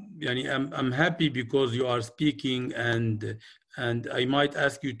 I'm happy because you are speaking, and I might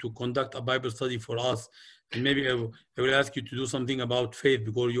ask you to conduct a Bible study for us. And maybe I will ask you to do something about faith,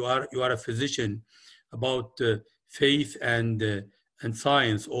 because you are a physician, about faith and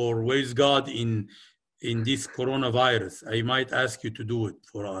science, or where is God in this coronavirus. I might ask you to do it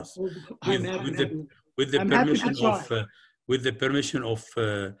for us with the permission of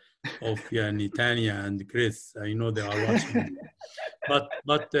Tanya and Chris. I know they are watching.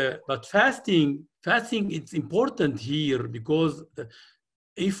 But fasting, it's important here, because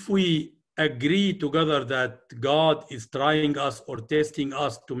if we agree together that God is trying us or testing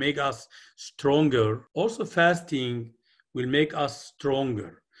us to make us stronger, also fasting will make us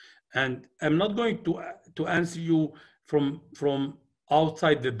stronger. And I'm not going to answer you from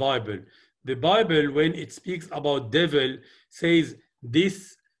outside the Bible. The Bible, when it speaks about devil, says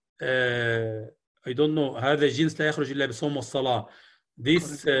this, I don't know, هذا الجنس لا يخرج إلا بصوم والصلاة.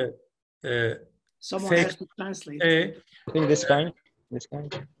 This someone has to translate. I think this kind.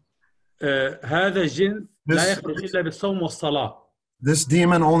 هذا الجنس لا يخرج إلا بالصوم والصلاة. This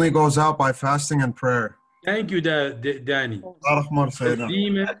demon only goes out by fasting and prayer. Thank you, Danny.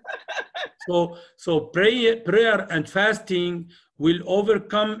 Demon. So prayer and fasting will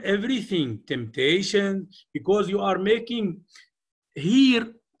overcome everything, temptation, because you are making. Here,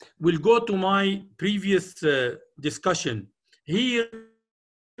 we'll go to my previous discussion. Here,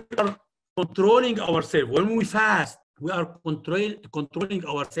 we are controlling ourselves. When we fast, we are controlling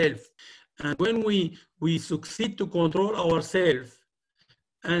ourselves. And when we succeed to control ourselves,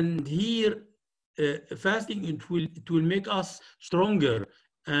 and here, fasting, it will make us stronger,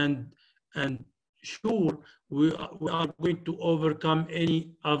 and sure we are going to overcome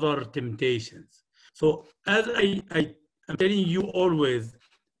any other temptations. So as I am telling you always,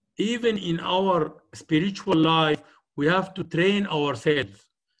 even in our spiritual life, we have to train ourselves.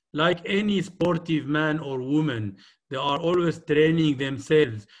 Like any sportive man or woman, they are always training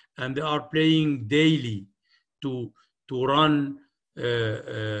themselves, and they are playing daily to run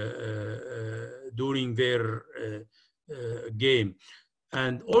during their game.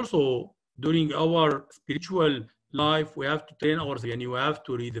 And also during our spiritual life, we have to train ourselves, and we have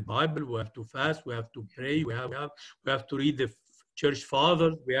to read the Bible, we have to fast, we have to pray, we have to read the church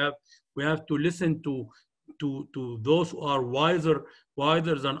fathers, we have to listen to those who are wiser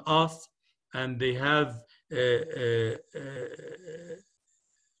than us, and they have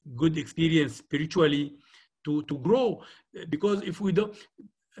good experience spiritually to grow. Because if we don't,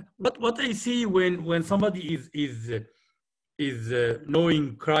 what I see when somebody is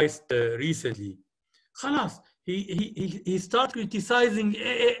knowing Christ recently, خلاص, he starts criticizing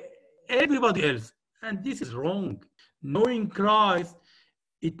everybody else, and this is wrong. Knowing Christ,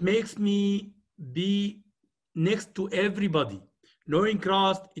 it makes me be next to everybody. Knowing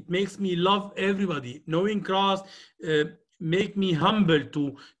Christ, it makes me love everybody. Knowing Christ make me humble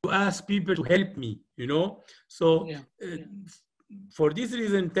to ask people to help me, you know. So for this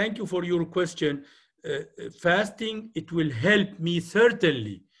reason, thank you for your question. Fasting, it will help me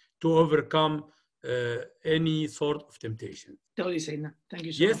certainly to overcome any sort of temptation. Totally, Sayyidina. Thank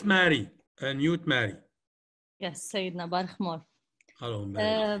you so Yes, much. Mary. Unmute Mary. Yes, Sayyidina Barak Mor. Hello,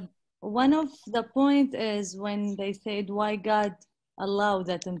 Mary. One of the point is when they said why God allowed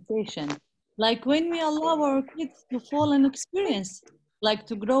the temptation. Like when we allow our kids to fall and experience, like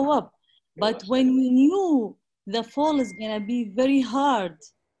to grow up. But when we knew the fall is gonna be very hard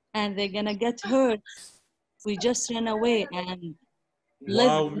and they're gonna get hurt, we just ran away and Wow, let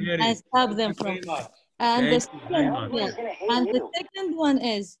them Mary. and stop them from. And the second one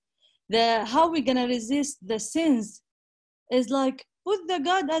is how we're gonna resist the sins is like put the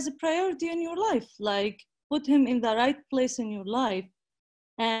God as a priority in your life, like put him in the right place in your life.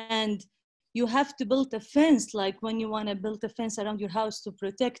 And you have to build a fence, like when you want to build a fence around your house to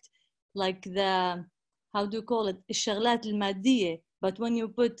protect like the, how do you call it, الشغلات المادية. But when you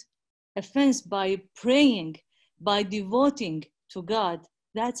put a fence by praying, by devoting to God,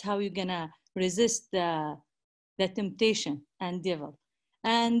 that's how you're gonna resist the temptation and devil.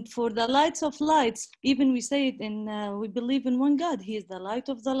 And for the lights of lights, even we say it in, we believe in one God. He is the light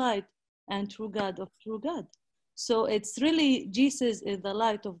of the light and true God of true God. So it's really, Jesus is the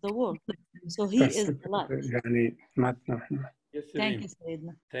light of the world. So he is the light. Thank you,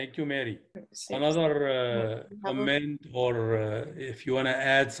 Sayyidina. Thank you, Mary. Another comment, or if you want to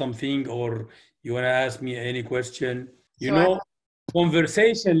add something, or you want to ask me any question, you know,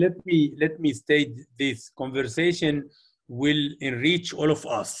 conversation, let me state this, conversation will enrich all of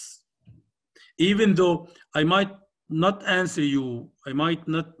us. Even though I might not answer you, I might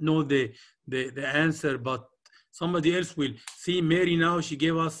not know the answer, but somebody else will. See, Mary now, she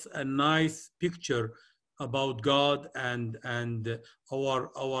gave us a nice picture about God and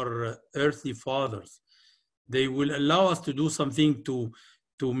our earthly fathers. They will allow us to do something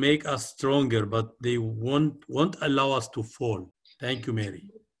to make us stronger, but they won't allow us to fall. Thank you, Mary.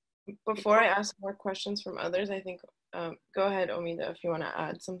 Before I ask more questions from others, I think, go ahead, Omida, if you want to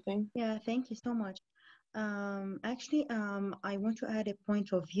add something. Yeah, thank you so much. Actually, I want to add a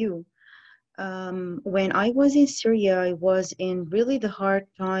point of view. When I was in Syria, I was in really the hard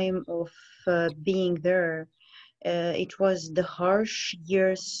time of being there. It was the harsh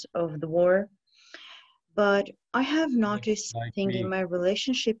years of the war. But I have noticed something in my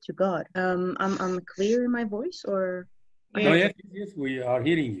relationship to God. I'm clear in my voice, or? Yes, we are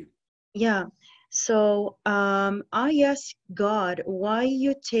hearing you. Yeah. So I asked God, why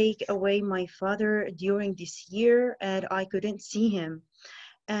you take away my father during this year and I couldn't see him?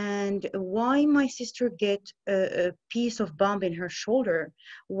 And why my sister get a piece of bomb in her shoulder?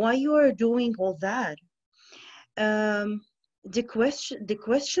 Why you are doing all that? The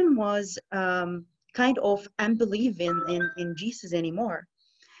question was kind of unbelief in Jesus anymore.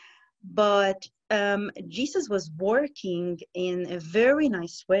 But Jesus was working in a very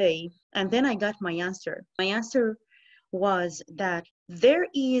nice way. And then I got my answer. My answer was that there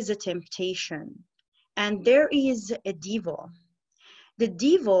is a temptation and there is a devil. The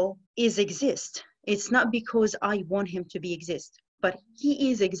devil exists. It's not because I want him to be exist, but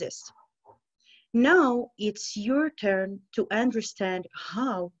he exists. Now it's your turn to understand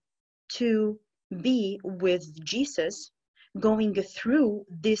how to be with Jesus going through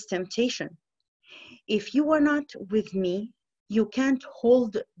this temptation. If you are not with me, you can't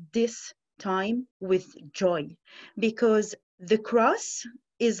hold this time with joy, because the cross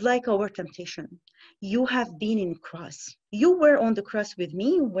is like our temptation. You have been in cross. You were on the cross with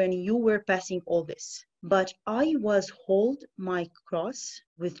me when you were passing all this, but I was hold my cross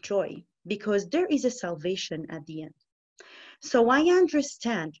with joy because there is a salvation at the end. So I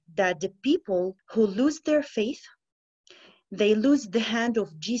understand that the people who lose their faith, they lose the hand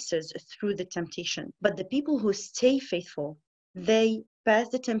of Jesus through the temptation. But the people who stay faithful, they pass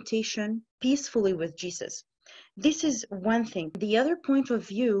the temptation peacefully with Jesus. This is one thing. The other point of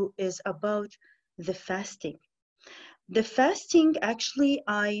view is about the fasting. The fasting, actually,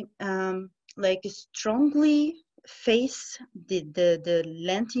 I strongly face the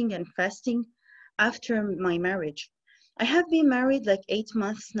Lenting and fasting after my marriage. I have been married like 8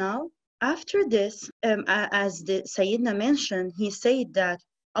 months now. After this, as the Sayyidina mentioned, he said that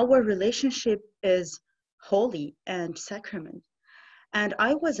our relationship is holy and sacrament. And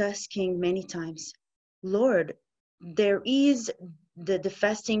I was asking many times, Lord, there is the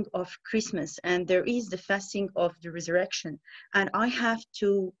fasting of Christmas and there is the fasting of the resurrection, and I have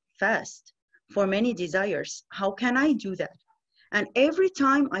to fast for many desires. How can I do that? And every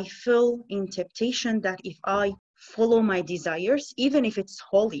time I feel in temptation that if I follow my desires, even if it's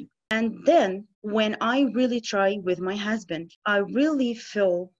holy. And then when I really try with my husband, I really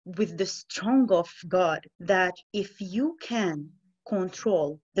feel with the strong of God that if you can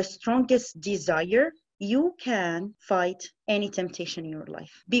control the strongest desire, you can fight any temptation in your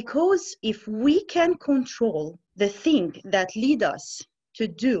life. Because if we can control the thing that lead us to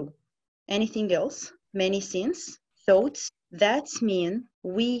do anything else, many sins, thoughts, that means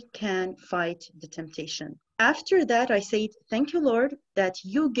we can fight the temptation. After that, I said, thank you, Lord, that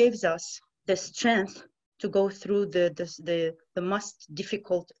you gave us the strength to go through the most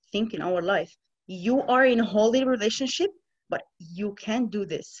difficult thing in our life. You are in a holy relationship, but you can do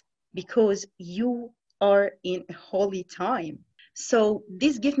this because you are in a holy time. So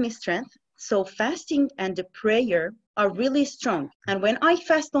this gives me strength. So fasting and the prayer are really strong. And when I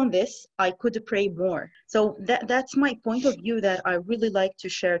fast on this, I could pray more. So that's my point of view that I really like to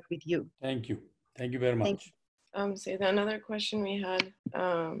share it with you. Thank you. Thank you very much. Say that another question we had.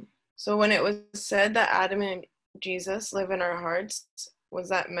 So when it was said that Adam and Jesus live in our hearts, was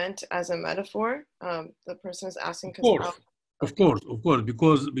that meant as a metaphor? The person is asking. Of course,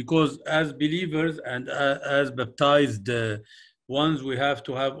 because as believers and as baptized ones, we have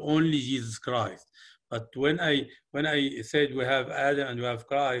to have only Jesus Christ. But when I said we have Adam and we have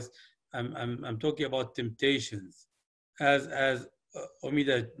Christ, I'm talking about temptations. As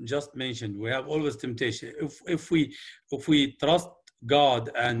Omida just mentioned, we have always temptation. If we trust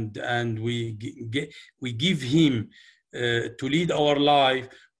God and we give Him to lead our life,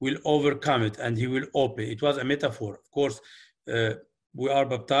 we'll overcome it and He will open. It was a metaphor, of course. We are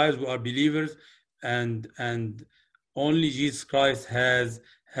baptized, we are believers, and only Jesus Christ has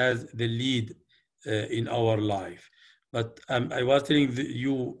the lead in our life. But I was telling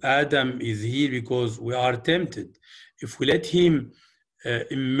you, Adam is here because we are tempted. If we let him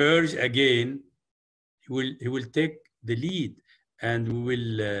emerge again, he will take the lead, and we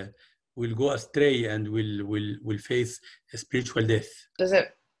will go astray and will face a spiritual death. Does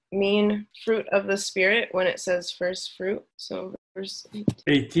it mean fruit of the Spirit when it says first fruit? So verse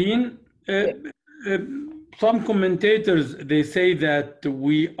 18. Some commentators, they say that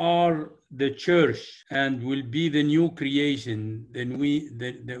we are the church and will be the new creation. Then we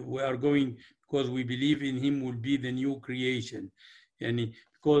are going, because we believe in Him, will be the new creation, and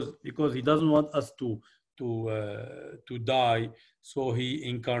because He doesn't want us to die, so He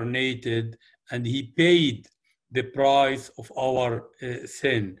incarnated and He paid the price of our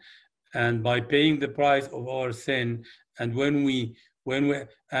sin. And by paying the price of our sin, and when he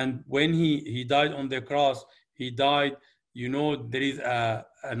died on the cross, He died. You know, there is a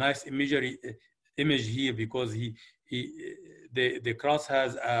nice image here, because the cross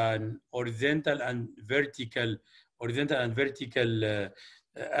has an horizontal and vertical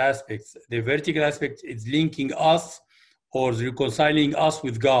aspects. The vertical aspect is linking us or reconciling us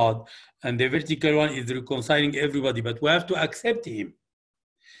with God, and the vertical one is reconciling everybody. But we have to accept Him.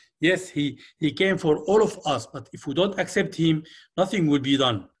 Yes, he came for all of us, but if we don't accept Him, nothing will be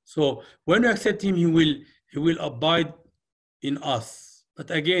done. So when we accept Him, He will abide in us.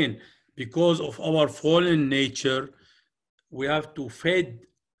 But again, because of our fallen nature, we have to feed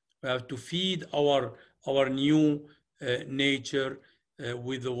our new nature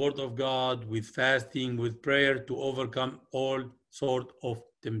with the Word of God, with fasting, with prayer, to overcome all sort of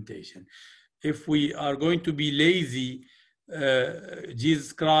temptation. If we are going to be lazy,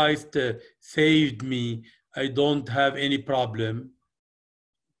 Jesus Christ saved me, I don't have any problem,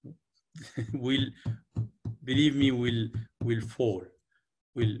 believe me, will fall,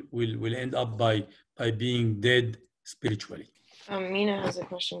 will end up by being dead spiritually. Mina has a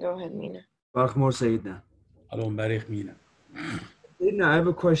question. Go ahead, Mina. Barak Mor Sayyidina. Hello, Barak Mina. Sayyidina, I have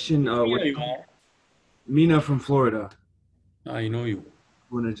a question. You are? Mina from Florida. I know you.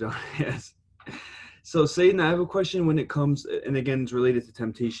 Yes. So, Sayyidina, I have a question when it comes, and again, it's related to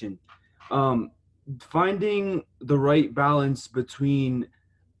temptation. Finding the right balance between,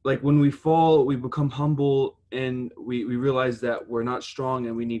 like, when we fall, we become humble and we realize that we're not strong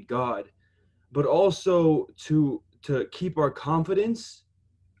and we need God, but also to keep our confidence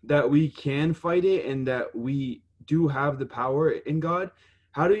that we can fight it and that we do have the power in God.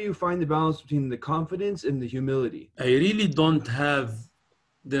 How do you find the balance between the confidence and the humility? I really don't have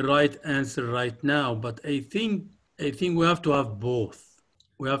the right answer right now, but I think we have to have both.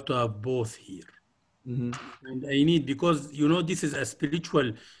 We have to have both here. Mm-hmm. And I need, because you know, this is a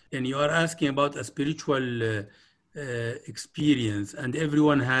spiritual, and you are asking about a spiritual experience, and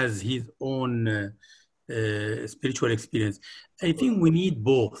everyone has his own spiritual experience. I think we need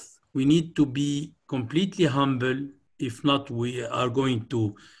both. We need to be completely humble. If not, we are going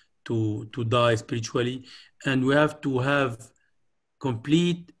to to die spiritually, and we have to have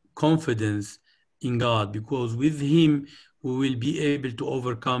complete confidence in God, because with Him we will be able to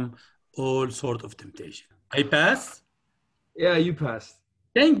overcome all sort of temptation. I pass? Yeah, you passed.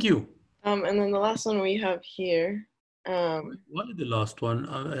 Thank you. And then the last one we have here. What is the last one?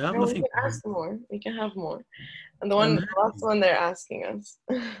 I have No, we nothing. can ask more. We can have more. And the last one they're asking us.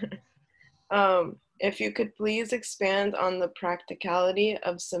 If you could please expand on the practicality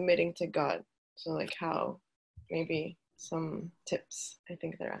of submitting to God. So like how, maybe some tips, I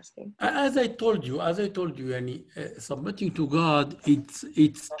think they're asking. As I told you, Yani, submitting to God,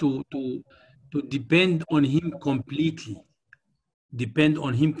 it's to depend on Him completely. Depend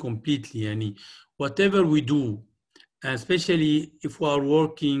on Him completely. Yani, whatever we do, and especially if we are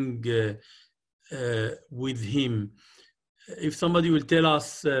working with Him, if somebody will tell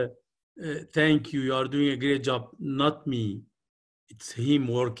us, thank you, you are doing a great job, not me, it's Him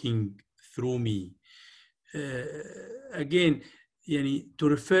working through me. Again, yani, to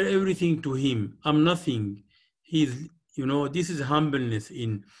refer everything to Him. I'm nothing. He's, this is humbleness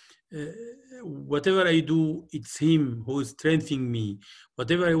in whatever I do, it's Him who is strengthening me.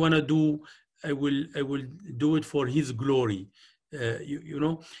 Whatever I want to do, I will do it for His glory.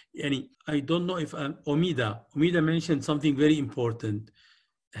 Yani, I don't know if Omida mentioned something very important.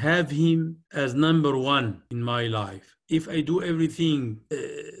 Have Him as number one in my life. If I do everything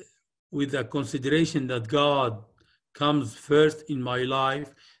with a consideration that God comes first in my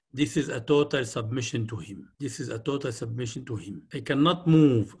life, this is a total submission to Him. This is a total submission to Him. I cannot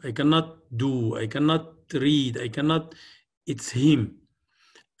move, I cannot do, I cannot read, I cannot, it's Him.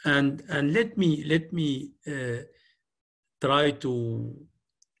 And let me try to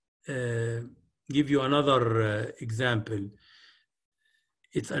give you another example.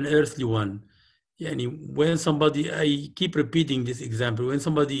 It's an earthly one. Yani, when somebody, I keep repeating this example, when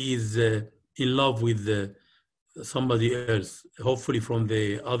somebody is in love with somebody else, hopefully from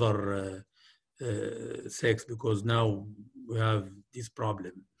the other sex, because now we have this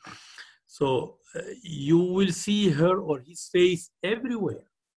problem. So you will see her or his face everywhere,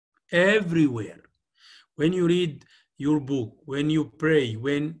 everywhere. When you read your book, when you pray,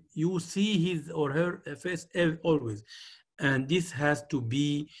 when you see his or her face, always. And this has to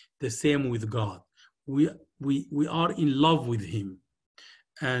be the same with God. We are in love with Him.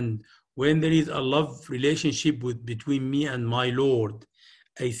 And when there is a love relationship between me and my Lord,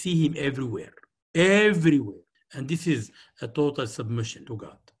 I see Him everywhere, everywhere. And this is a total submission to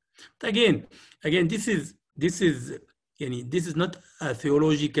God. But again, this is not a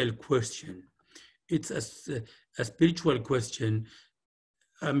theological question. It's a spiritual question.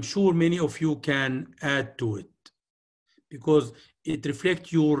 I'm sure many of you can add to it, because it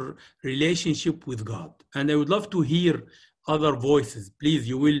reflects your relationship with God. And I would love to hear other voices. Please,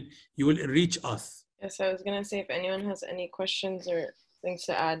 you will reach us. Yes, I was gonna say, if anyone has any questions or things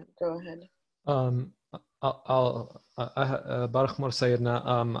to add, go ahead. Barak Mor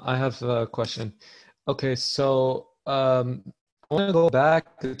Sayyidina, I have a question. Okay, so I want to go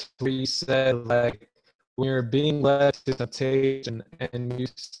back to where you said, like, when you're being led to temptation and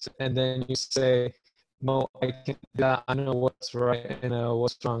then you say, no, I can do that. I know what's right and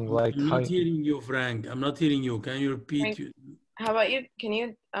what's wrong. Like, I'm not hearing you, Frank. I'm not hearing you. Can you repeat? Frank, how about you? Can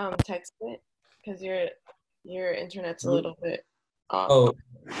you text it? Because your internet's a little bit off. Oh,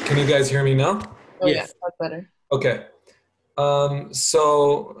 can you guys hear me now? Oh, yes. Yeah, that's better. Okay.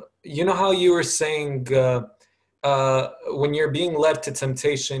 So you know how you were saying when you're being led to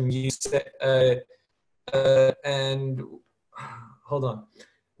temptation, you say, and hold on.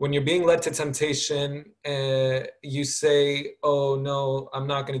 When you're being led to temptation, you say, oh, no, I'm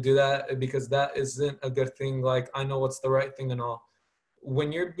not going to do that because that isn't a good thing. Like, I know what's the right thing and all.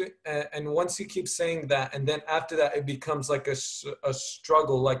 When you're, and once you keep saying that, and then after that, it becomes like a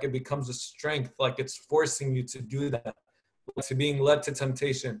struggle, like it becomes a strength, like it's forcing you to do that, to being led to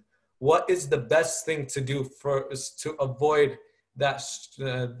temptation. What is the best thing to do to avoid that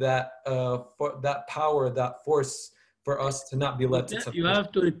power, that force, for us to not be led to temptation? You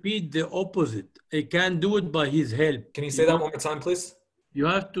have to repeat the opposite. I can't do it by His help. Can you say that one more time, please? You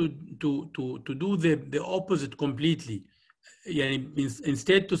have to do the opposite completely.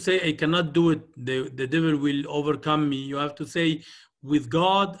 Instead to say I cannot do it, the devil will overcome me. You have to say, with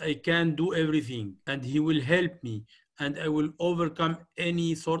God I can do everything, and He will help me, and I will overcome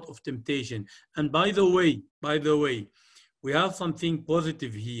any sort of temptation. And by the way, we have something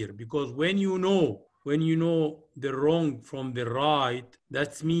positive here, because when you know the wrong from the right,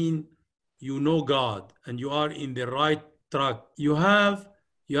 that means you know God and you are in the right track. You have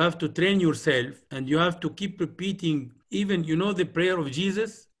to train yourself, and you have to keep repeating, even the prayer of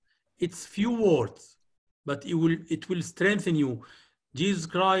Jesus, It's few words, but it will strengthen you. Jesus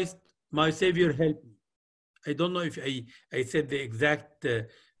Christ, my Savior, help me. I don't know if I said the exact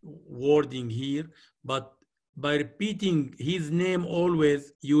wording here, but by repeating his name always,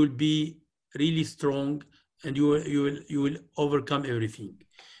 you will be really strong and you will overcome everything.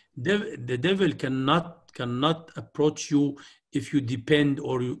 The devil cannot approach you if you depend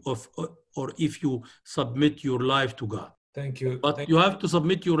or if you submit your life to God. Thank you. But you have to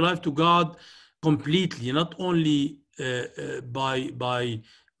submit your life to God completely, not only by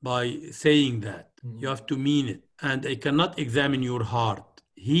saying that. You have to mean it. And I cannot examine your heart.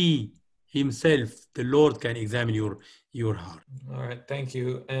 He himself, the Lord, can examine your heart. All right, thank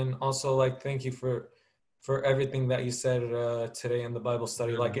you. And also, like, thank you for everything that you said today in the Bible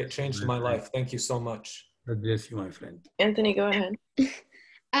study. Like, it changed my life. Thank you so much. God bless you, my friend. Anthony, go ahead.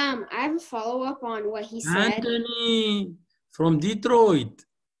 I have a follow-up on what he said. Anthony from Detroit.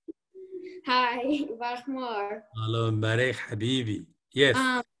 Hi, Bahmar. Hello, Mbarek Habibi. Yes.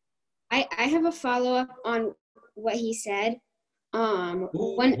 I have a follow-up on what he said.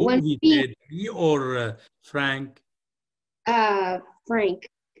 Who he said, me or Frank? Frank,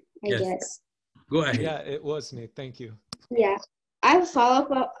 I guess. Go ahead. Yeah, it was me. Thank you. Yeah, I have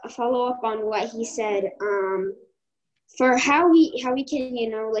a follow-up on what he said. For how we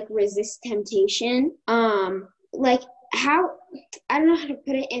can, like, resist temptation. Like, how, I don't know how to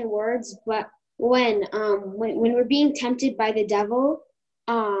put it in words, but when we're being tempted by the devil,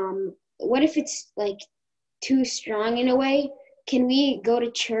 what if it's like too strong in a way? Can we go to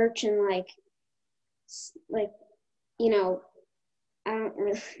church and like I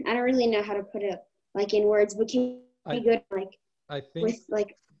don't really know how to put it like in words, but can we go to like with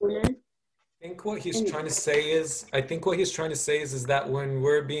like women? I think what he's trying to say is that when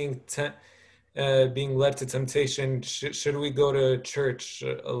we're being led to temptation, should we go to church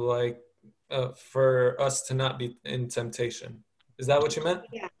for us to not be in temptation? Is that what you meant?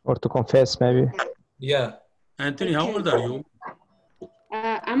 Yeah. Or to confess, maybe. Yeah. Anthony, how old are you?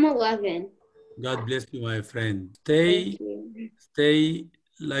 I'm 11. God bless you, my friend. Stay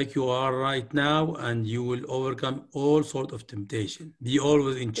like you are right now, and you will overcome all sorts of temptation. Be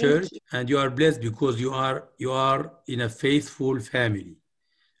always in church, and you are blessed because you are in a faithful family.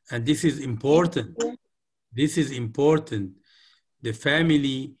 And this is important. This is important. The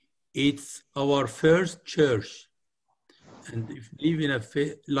family, it's our first church. And if we live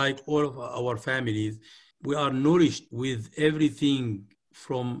in like all of our families, we are nourished with everything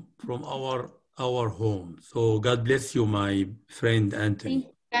from our home. So God bless you, my friend Anthony.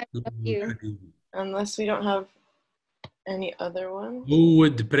 Thank you. Unless we don't have any other ones. Who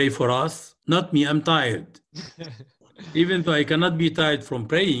would pray for us? Not me, I'm tired. Even though I cannot be tired from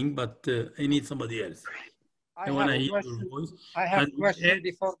praying, but I need somebody else. I want to have a hear question. your voice. I have a And question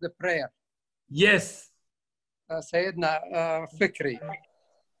before the prayer. Yes. Sayyidina Fikri.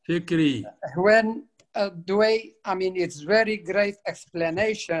 Fikri. When I mean, it's very great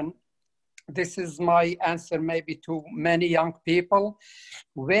explanation. This is my answer maybe to many young people.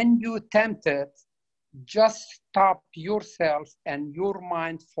 When you tempted, just stop yourself and your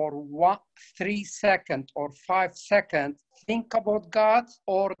mind for 3 seconds or 5 seconds. Think about God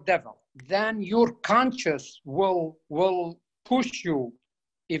or devil. Then your conscience will push you.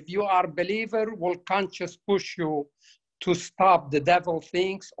 If you are a believer, will conscious push you to stop the devil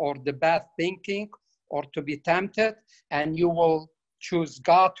things or the bad thinking or to be tempted, and you will choose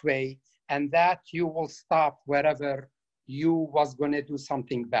God's way, and that you will stop wherever you was going to do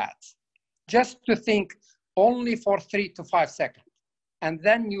something bad. Just to think only for 3 to 5 seconds, and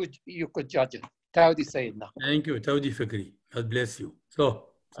then you could judge it. Tawdi Sayyidina. Thank you, Tawdi Fikri. God bless you. So,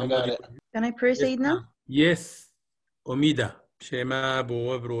 somebody. Can I pray, Sayyidina? Yes. Omida. شما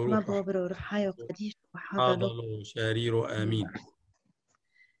بوبرو ما روح بوبرو روح حيو قديش وحاضر حاضر شرير آمين.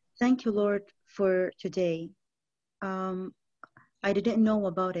 Thank you, Lord, for today. I didn't know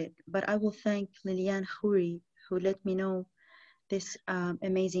about it, but I will thank Liliane Khouri, who let me know this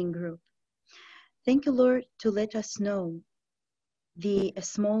amazing group. Thank you, Lord, to let us know the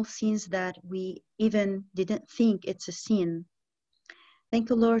small sins that we even didn't think it's a sin. Thank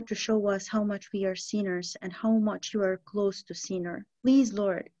you, Lord, to show us how much we are sinners and how much you are close to sinner. Please,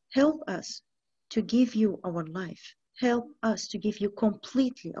 Lord, help us to give you our life. Help us to give you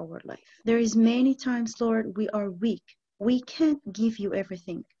completely our life. There is many times, Lord, we are weak. We can't give you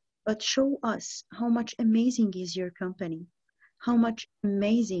everything, but show us how much amazing is your company, how much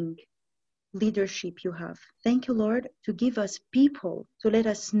amazing leadership you have. Thank you, Lord, to give us people to let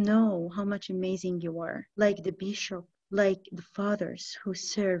us know how much amazing you are, like the bishop, like the fathers who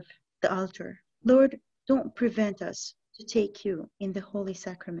serve the altar. Lord, don't prevent us to to take you in the Holy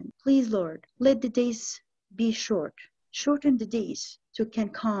Sacrament. Please, Lord, let the days be short. Shorten the days to can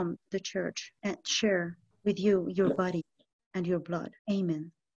come the church and share with you your body and your blood.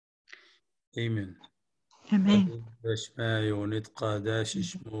 Amen. Amen. Amen. Dashmai ونتقى داش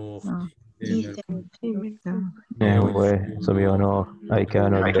شموخ Amen. نحوه صبيانوخ أي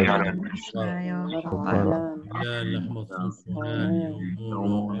كانوا لا لحمة صنفونان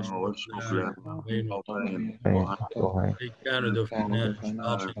يومورو وشمط لان بينو أي كانوا دفنان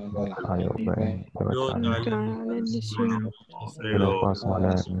شاطئ يود على النسيان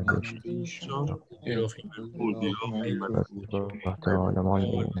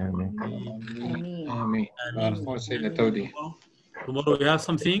Tomorrow we have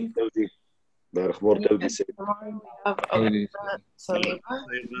something?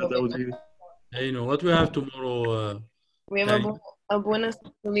 Hey, no, what we have tomorrow? We have Abuena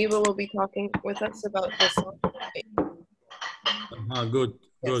Saliba will be talking with us about this. Good.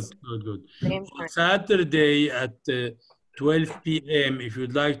 On Saturday at 12 p.m., if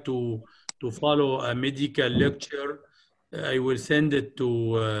you'd like to follow a medical lecture, I will send it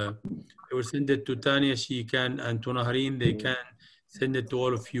to Tanya. She can, and to Nahreen, they can send it to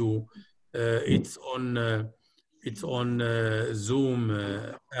all of you. It's on Zoom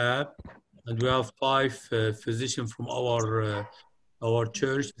app, and we have 5 physicians from our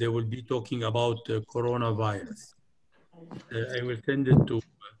church. They will be talking about coronavirus. I will send it to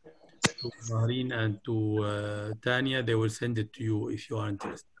Nahreen and to Tanya. They will send it to you if you are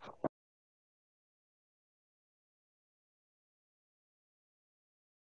interested.